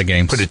didn't just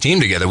put a team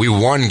together. We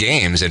won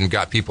games and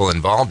got people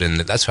involved in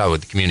it. That's how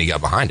the community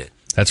got behind it.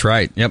 That's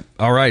right. Yep.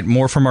 All right.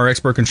 More from our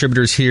expert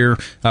contributors here.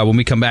 When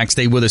we come back,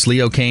 stay with us.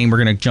 Leo Kane.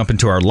 We're going to jump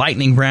into our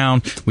lightning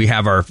round. We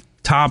have our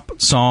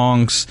top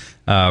songs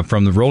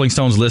from the Rolling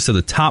Stones list of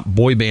the top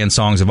boy band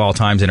songs of all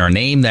times and our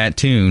Name That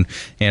Tune.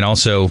 And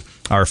also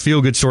our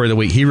feel-good story of the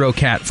week. Hero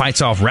Cat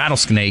fights off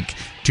rattlesnake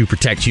to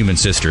protect human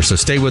sister. So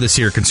stay with us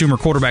here. Consumer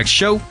Quarterback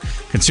Show,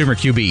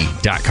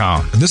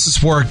 ConsumerQB.com. This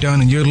is Warwick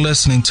Dunn, and you're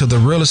listening to the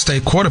Real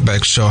Estate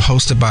Quarterback Show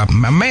hosted by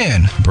my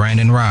man,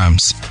 Brandon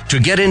Rhymes. To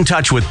get in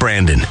touch with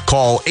Brandon,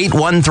 call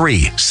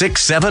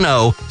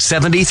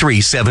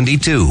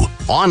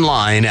 813-670-7372.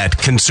 Online at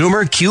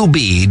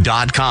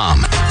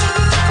ConsumerQB.com.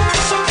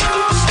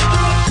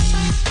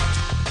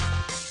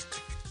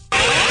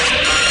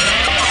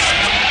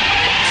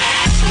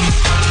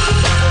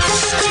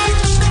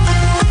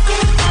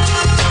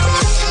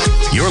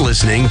 You're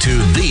listening to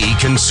The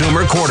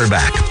Consumer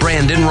Quarterback,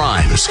 Brandon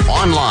Rhymes,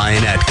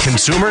 online at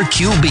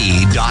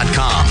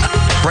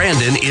ConsumerQB.com.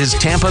 Brandon is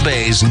Tampa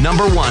Bay's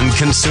 #1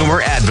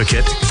 consumer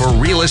advocate for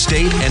real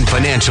estate and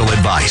financial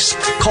advice.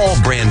 Call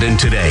Brandon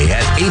today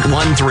at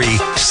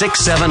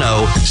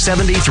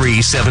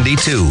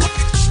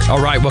 813-670-7372.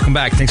 All right, welcome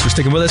back. Thanks for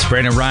sticking with us.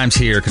 Brandon Rhymes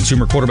here,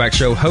 Consumer Quarterback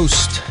Show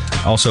host,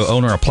 also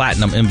owner of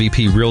Platinum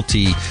MVP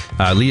Realty,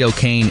 Leo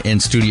Kane in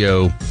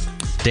studio,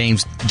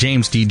 James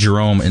D.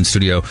 Jerome in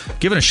studio.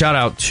 Giving a shout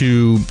out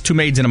to Two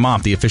Maids and a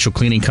Mop, the official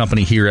cleaning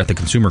company here at the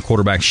Consumer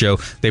Quarterback Show.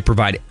 They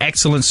provide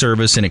excellent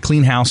service, and a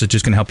clean house is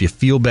just going to help you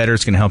feel better.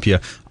 It's going to help you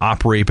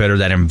operate better.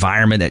 That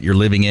environment that you're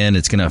living in,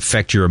 it's going to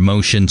affect your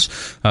emotions.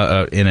 One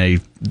of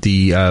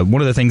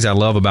the things I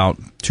love about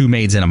Two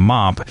Maids and a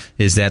Mop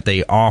is that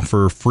they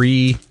offer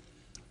free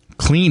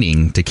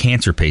cleaning to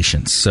cancer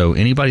patients. So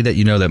anybody that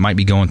you know that might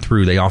be going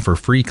through, they offer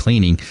free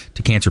cleaning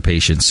to cancer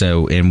patients.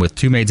 So, and with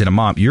Two Maids and a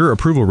Mop, your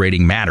approval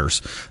rating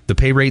matters. The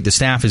pay rate, the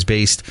staff is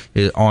based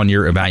on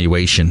your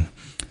evaluation.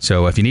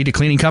 So if you need a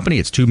cleaning company,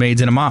 it's Two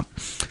Maids and a Mop.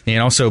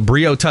 And also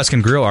Brio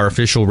Tuscan Grill, our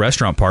official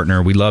restaurant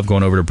partner. We love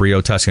going over to Brio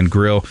Tuscan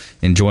Grill,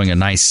 enjoying a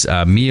nice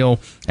meal.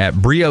 At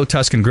Brio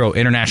Tuscan Grill,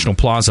 International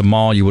Plaza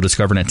Mall, you will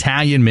discover an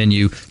Italian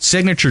menu,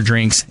 signature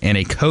drinks, and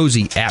a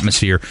cozy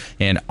atmosphere,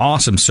 and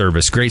awesome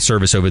service. Great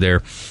service over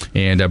there.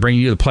 And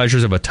bringing you the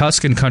pleasures of a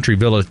Tuscan country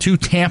villa to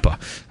Tampa.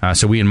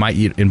 So we invite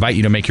you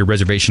to make your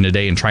reservation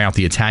today and try out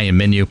the Italian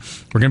menu.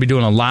 We're going to be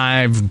doing a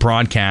live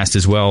broadcast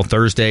as well,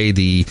 Thursday,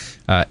 the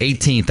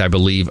 18th, I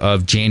believe,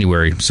 of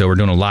January. So we're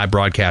doing a live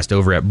broadcast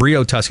over at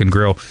Brio Tuscan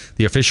Grill,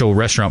 the official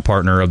restaurant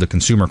partner of the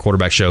Consumer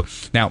Quarterback Show.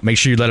 Now, make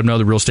sure you let them know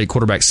the Real Estate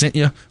Quarterback sent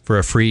you for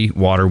a free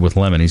water with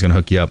lemon. He's going to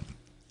hook you up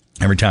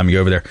every time you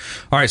go over there.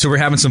 All right, so we're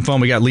having some fun.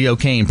 We got Leo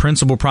Kane,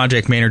 Principal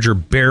Project Manager,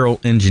 Barrel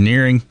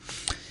Engineering.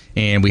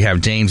 And we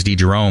have James D.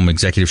 Jerome,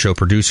 Executive Show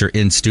Producer,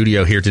 in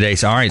studio here today.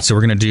 So, all right, so we're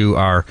going to do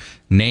our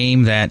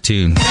Name That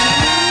Tune.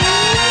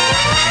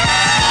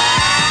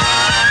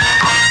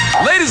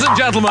 Ladies and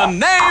gentlemen,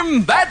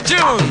 name that tune.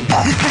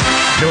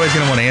 Nobody's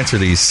going to want to answer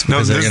these. No,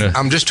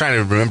 I'm just trying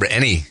to remember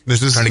any.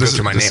 Trying to go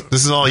through my name.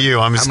 This is all you.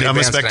 I'm a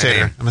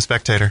spectator. I'm a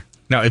spectator.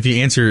 Now, if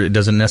you answer, it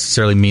doesn't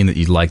necessarily mean that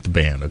you like the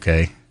band,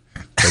 okay?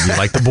 But you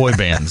like the boy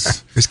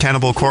bands. Is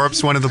Cannibal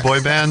Corpse one of the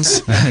boy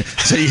bands?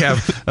 So you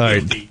have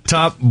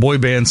top boy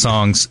band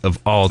songs of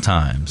all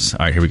times.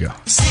 All right, here we go.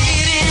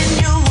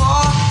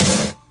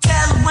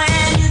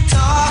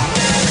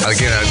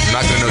 Again, I'm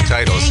not going to know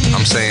titles.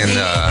 I'm saying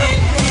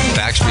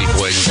Backstreet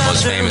Boys is the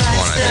most famous one,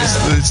 I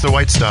think. It's the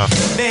White Stuff.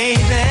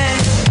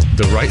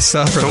 The Right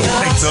Stuff? Or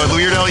the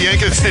Weird Al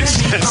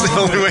Yankovic. That's the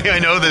only way I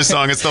know this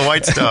song. It's the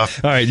White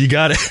Stuff. All right, you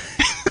got it.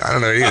 I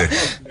don't know either.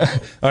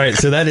 All right,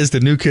 so that is the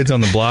New Kids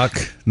on the Block,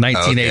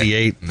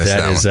 1988. Okay.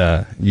 That is,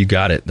 you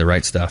got it, The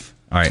Right Stuff.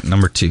 All right,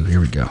 number 2. Here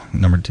we go.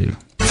 Number 2. Wait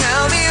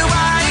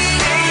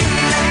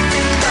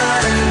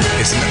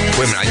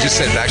a minute, I just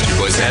said Backstreet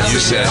Boys, and you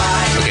said,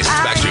 okay, so it's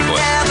Backstreet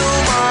Boys.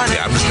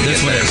 Yeah, I'm just going to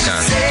get that every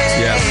time.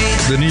 Yeah,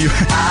 the new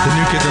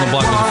Kids on the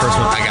Block was the first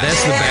one.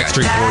 That's the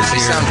Backstreet Boys.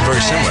 They sound very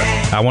similar.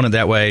 I Want It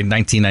That Way,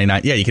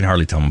 1999. Yeah, you can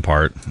hardly tell them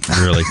apart.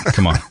 Really,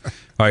 come on.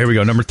 All right, here we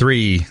go. Number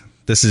 3.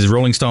 This is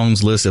Rolling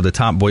Stone's list of the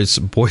top boy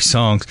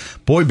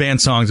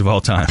band songs of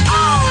all time. See,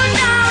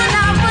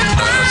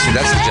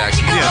 that's the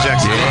Jackson. Yeah,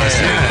 Jackson. A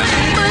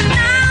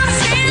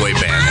boy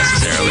band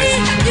necessarily.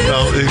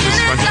 Well, it was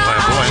fronted by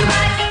a boy.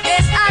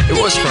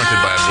 It was fronted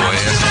by a boy.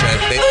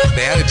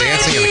 They had the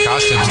dancing and the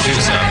costumes too,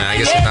 so I mean, I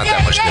guess it's not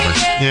that much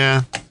difference.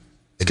 Yeah.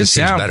 It just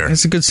seems better.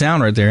 It's a good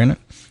sound right there, isn't it?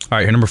 All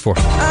right, here, number 4.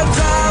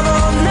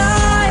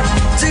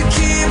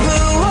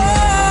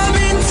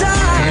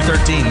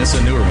 2013. This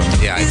is a newer one.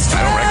 Yeah, I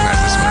don't recognize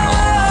this one at all.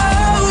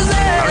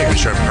 I'm not even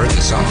sure I've heard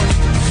this song.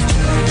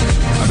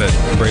 I bet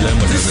Bray Lynn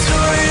would know this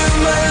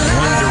one.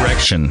 One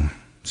Direction.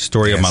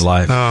 Story of My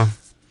Life. Oh.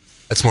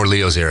 That's more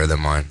Leo's era than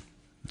mine.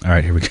 All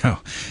right, here we go.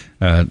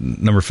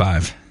 Number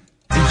 5.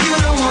 You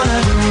don't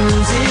wanna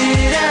lose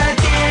it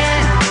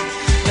again,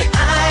 but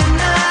I'm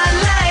not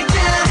like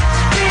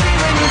that. Baby,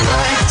 when you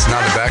fight, it's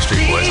not the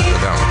Backstreet Boys.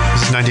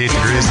 This is 98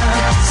 Degrees.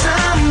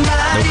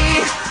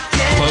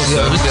 Close,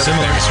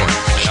 similar.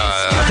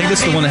 I think this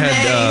is the one that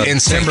had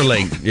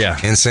Timberlake. Yeah.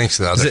 NSYNC,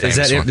 so that was a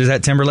famous one. Is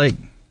that Timberlake?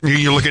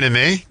 You're looking at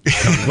me?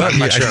 I'm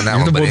not sure on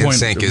that one, but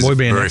NSYNC is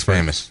very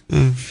famous.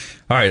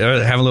 All right,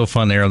 have a little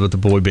fun there with the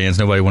boy bands.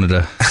 Nobody wanted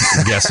to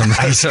guess them.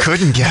 I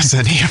couldn't guess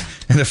any.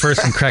 And the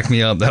first one cracked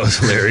me up. That was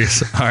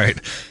hilarious. All right.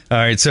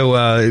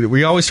 So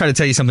we always try to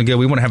tell you something good.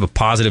 We want to have a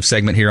positive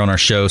segment here on our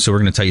show, so we're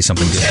going to tell you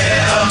something good.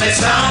 tell me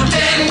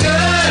something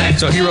good.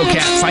 So Hero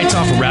Cat fights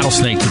off a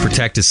rattlesnake to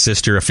protect his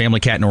sister. A family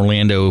cat in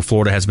Orlando,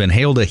 Florida, has been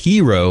hailed a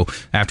hero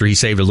after he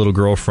saved a little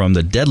girl from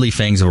the deadly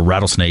fangs of a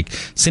rattlesnake.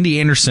 Cindy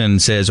Anderson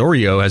says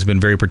Oreo has been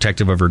very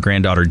protective of her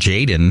granddaughter,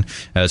 Jaden.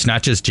 It's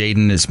not just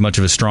Jaden. It's much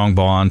of a strong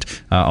bond,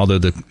 although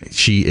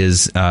she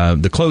is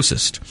the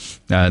closest,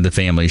 the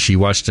family. She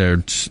watched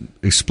her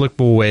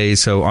explicable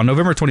ways. So on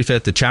November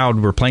 25th, the child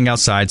were playing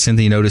outside.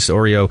 Cynthia noticed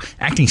Oreo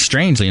acting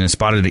strangely and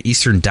spotted an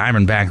eastern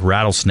diamondback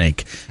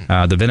rattlesnake,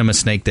 the venomous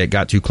snake that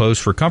got too close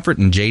for comfort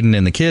and Jaden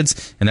and the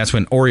kids. And that's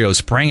when Oreo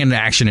sprang into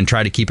action and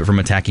tried to keep it from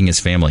attacking his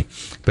family.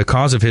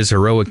 Because of his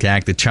heroic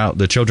act,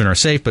 the children are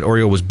safe, but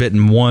Oreo was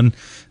bitten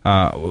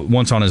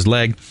once on his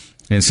leg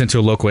and sent to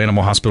a local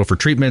animal hospital for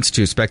treatments.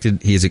 He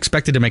is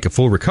expected to make a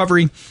full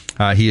recovery.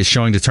 He is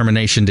showing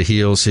determination to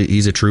heal.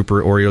 He's a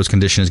trooper. Oreo's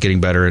condition is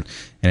getting better,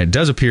 and it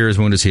does appear his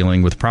wound is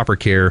healing. With proper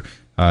care,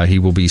 he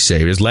will be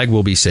saved. His leg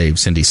will be saved,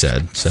 Cindy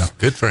said. So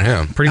good for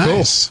him. Pretty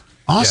nice.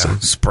 Cool. Awesome. Yeah.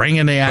 Spring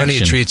into action.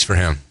 Plenty of treats for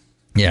him.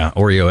 Yeah,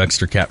 Oreo,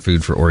 extra cat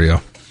food for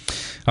Oreo.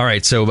 All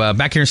right, so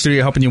back here in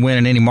studio helping you win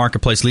in any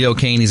marketplace, Leo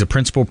Kane. He's a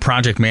principal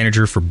project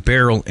manager for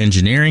Barrel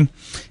Engineering.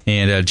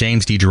 And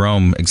James D.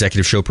 Jerome,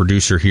 executive show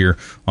producer here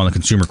on the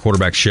Consumer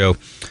Quarterback Show.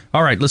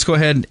 All right, let's go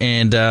ahead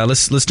and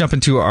let's jump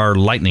into our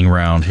lightning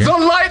round here. The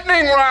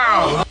lightning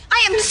round!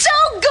 I am so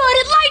good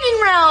at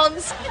lightning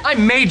rounds! I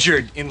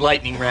majored in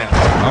lightning round.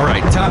 All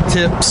right, top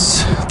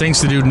tips,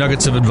 things to do,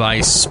 nuggets of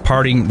advice,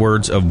 parting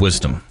words of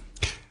wisdom.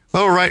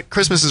 Well, right,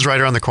 Christmas is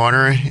right around the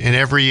corner, and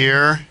every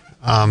year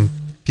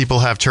people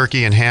have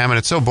turkey and ham, and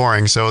it's so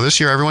boring. So this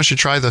year, everyone should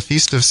try the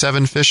Feast of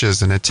Seven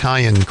Fishes, an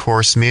Italian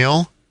course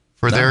meal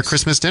for their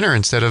Christmas dinner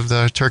instead of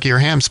the turkey or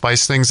ham.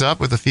 Spice things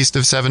up with the Feast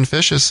of Seven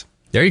Fishes.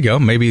 There you go.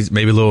 Maybe a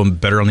little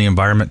better on the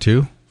environment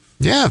too.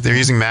 Yeah, they're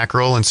using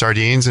mackerel and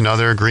sardines and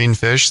other green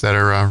fish that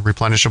are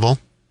replenishable.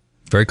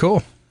 Very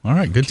cool. All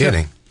right, good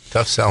kidding.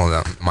 Tough sell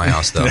at my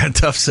house, though.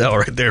 Tough sell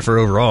right there for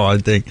overall, I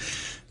think.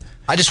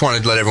 I just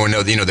wanted to let everyone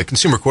know that, the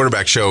Consumer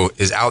Quarterback Show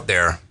is out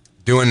there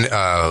doing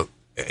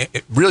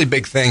really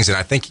big things. And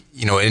I think,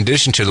 in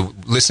addition to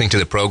listening to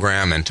the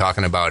program and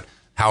talking about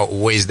how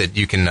ways that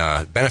you can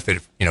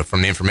benefit,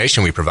 from the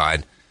information we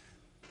provide,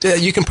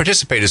 you can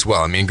participate as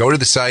well. I mean, go to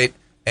the site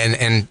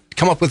and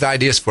come up with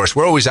ideas for us.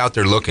 We're always out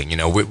there looking.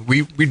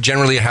 We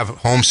generally have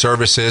home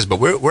services, but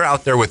we're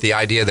out there with the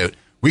idea that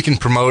we can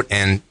promote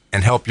and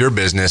help your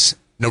business,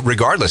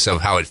 regardless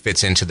of how it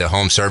fits into the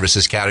home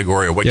services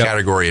category or what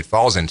category it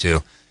falls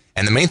into.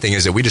 And the main thing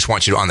is that we just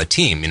want you on the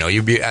team.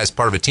 You be as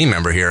part of a team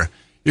member here,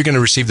 you're going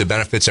to receive the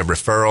benefits of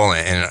referral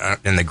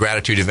and the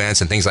gratitude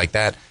events and things like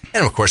that.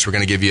 And of course, we're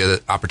going to give you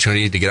the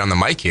opportunity to get on the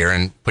mic here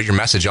and put your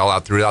message all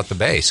out throughout the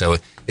Bay. So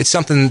it's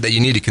something that you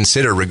need to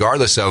consider,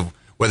 regardless of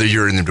whether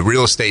you're in the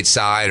real estate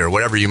side or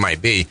whatever you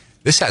might be,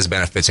 this has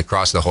benefits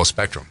across the whole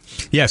spectrum.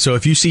 Yeah, so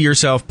if you see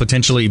yourself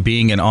potentially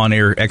being an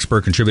on-air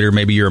expert contributor,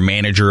 maybe you're a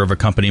manager of a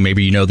company,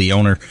 maybe you know the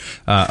owner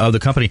of the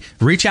company,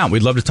 reach out.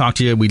 We'd love to talk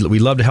to you. We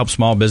love to help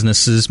small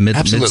businesses,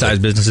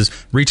 mid-sized businesses.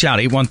 Reach out,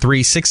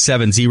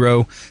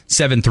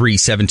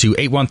 813-670-7372,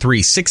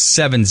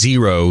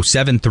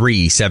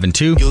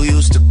 813-670-7372. You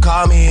used to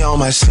call me on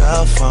my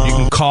cell phone. You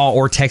can call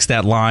or text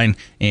that line,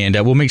 and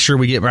we'll make sure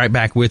we get right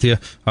back with you.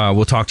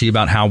 We'll talk to you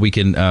about how we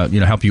can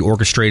help you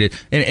orchestrate it.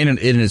 And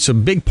it's a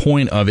big point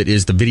of it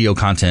is the video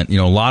content.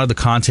 A lot of the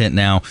content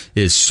now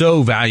is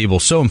so valuable,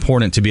 so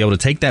important to be able to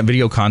take that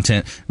video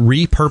content,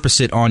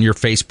 repurpose it on your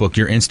Facebook,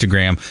 your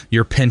Instagram,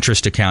 your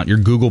Pinterest account, your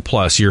Google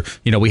Plus,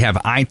 we have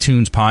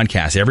iTunes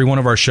podcasts. Every one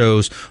of our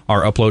shows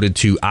are uploaded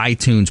to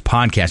iTunes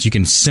podcasts. You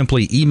can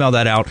simply email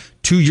that out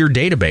to your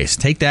database.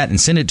 Take that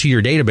and send it to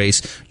your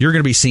database. You're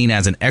going to be seen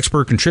as an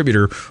expert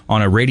contributor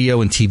on a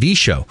radio and TV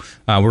show.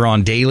 We're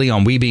on daily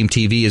on WeBeam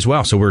TV as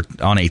well. So we're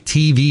on a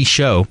TV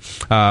show.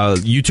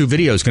 YouTube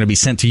video is going to be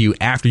sent to you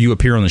after you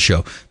appear on the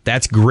show.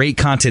 That's great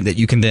content that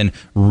you can then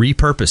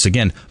repurpose.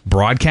 Again,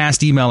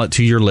 broadcast, email it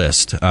to your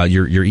list,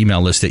 your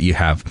email list that you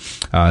have.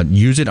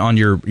 Use it on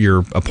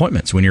your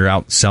appointments when you're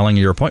out selling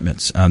your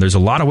appointments. There's a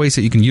lot of ways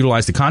that you can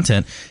utilize the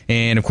content.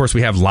 And of course,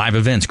 we have live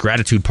events,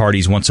 gratitude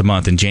parties once a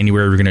month. In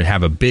January, we're going to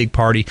have a big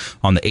party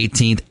on the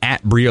 18th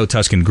at Brio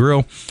Tuscan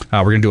Grill.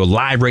 We're going to do a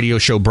live radio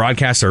show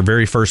broadcast, our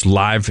very first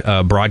live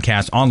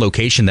broadcast on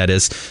location, that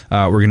is,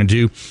 we're going to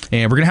do.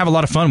 And we're going to have a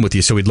lot of fun with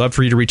you. So we'd love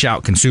for you to reach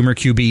out,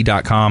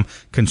 consumerqb.com,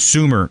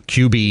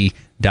 consumerqb.com.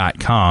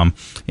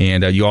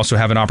 And you also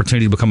have an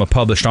opportunity to become a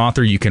published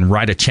author. You can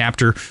write a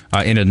chapter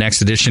in the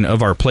next edition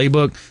of our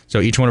playbook. So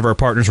each one of our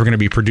partners, we're going to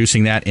be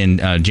producing that in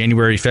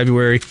January,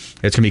 February.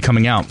 It's going to be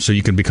coming out so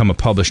you can become a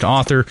published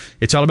author.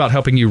 It's all about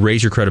helping you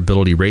raise your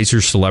credibility, raise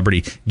your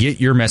celebrity, get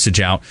your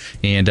message out.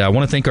 And I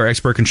want to thank our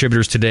expert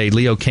contributors today,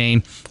 Leo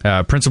Kane,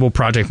 Principal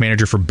Project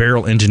Manager for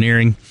Barrel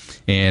Engineering,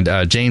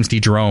 and James D.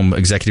 Jerome,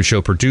 Executive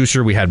Show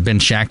Producer. We had Ben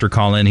Schachter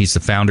call in. He's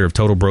the founder of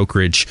Total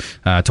Brokerage,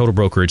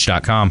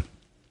 totalbrokerage.com.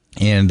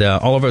 And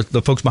all of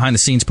the folks behind the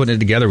scenes putting it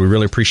together, we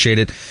really appreciate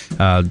it.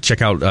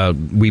 Check out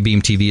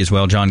WeBeam TV as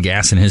well. John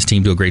Gass and his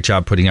team do a great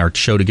job putting our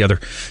show together.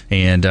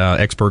 And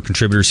expert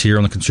contributors here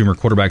on the Consumer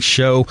Quarterback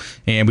Show.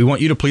 And we want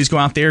you to please go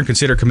out there and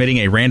consider committing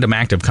a random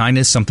act of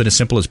kindness. Something as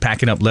simple as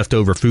packing up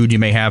leftover food you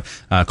may have.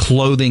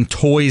 Clothing,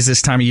 toys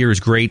this time of year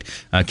is great.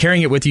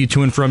 Carrying it with you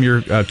to and from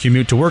your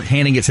commute to work.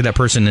 Handing it to that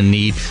person in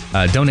need.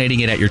 Donating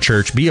it at your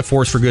church. Be a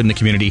force for good in the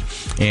community.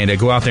 And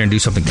go out there and do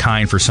something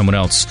kind for someone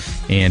else.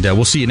 And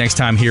we'll see you next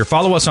time here.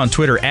 Follow us on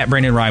Twitter at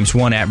Brandon Rhymes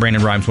 1, at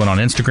Brandon Rhymes 1 on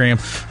Instagram,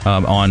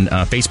 on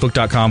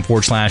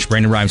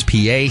Facebook.com/Brandon Rhymes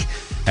PA,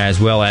 as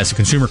well as the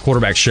Consumer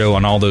Quarterback Show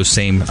on all those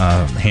same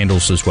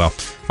handles as well.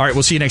 All right,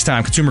 we'll see you next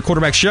time. Consumer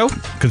Quarterback Show,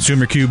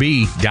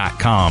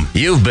 consumerqb.com.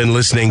 You've been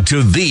listening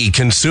to the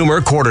Consumer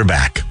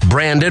Quarterback,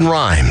 Brandon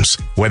Rhymes.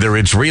 Whether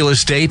it's real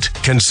estate,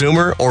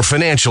 consumer, or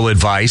financial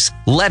advice,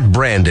 let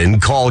Brandon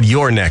call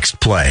your next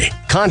play.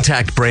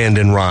 Contact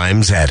Brandon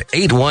Rhymes at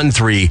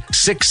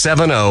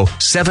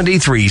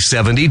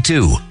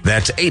 813-670-7372.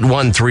 That's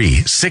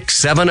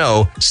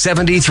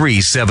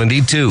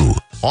 813-670-7372.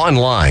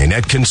 Online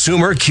at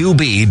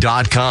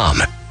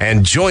consumerqb.com.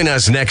 And join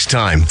us next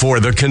time for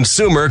the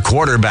Consumer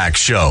Quarterback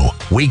Show,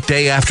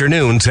 weekday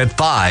afternoons at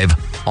 5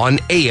 on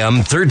AM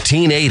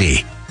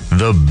 1380.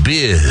 The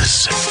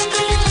Biz.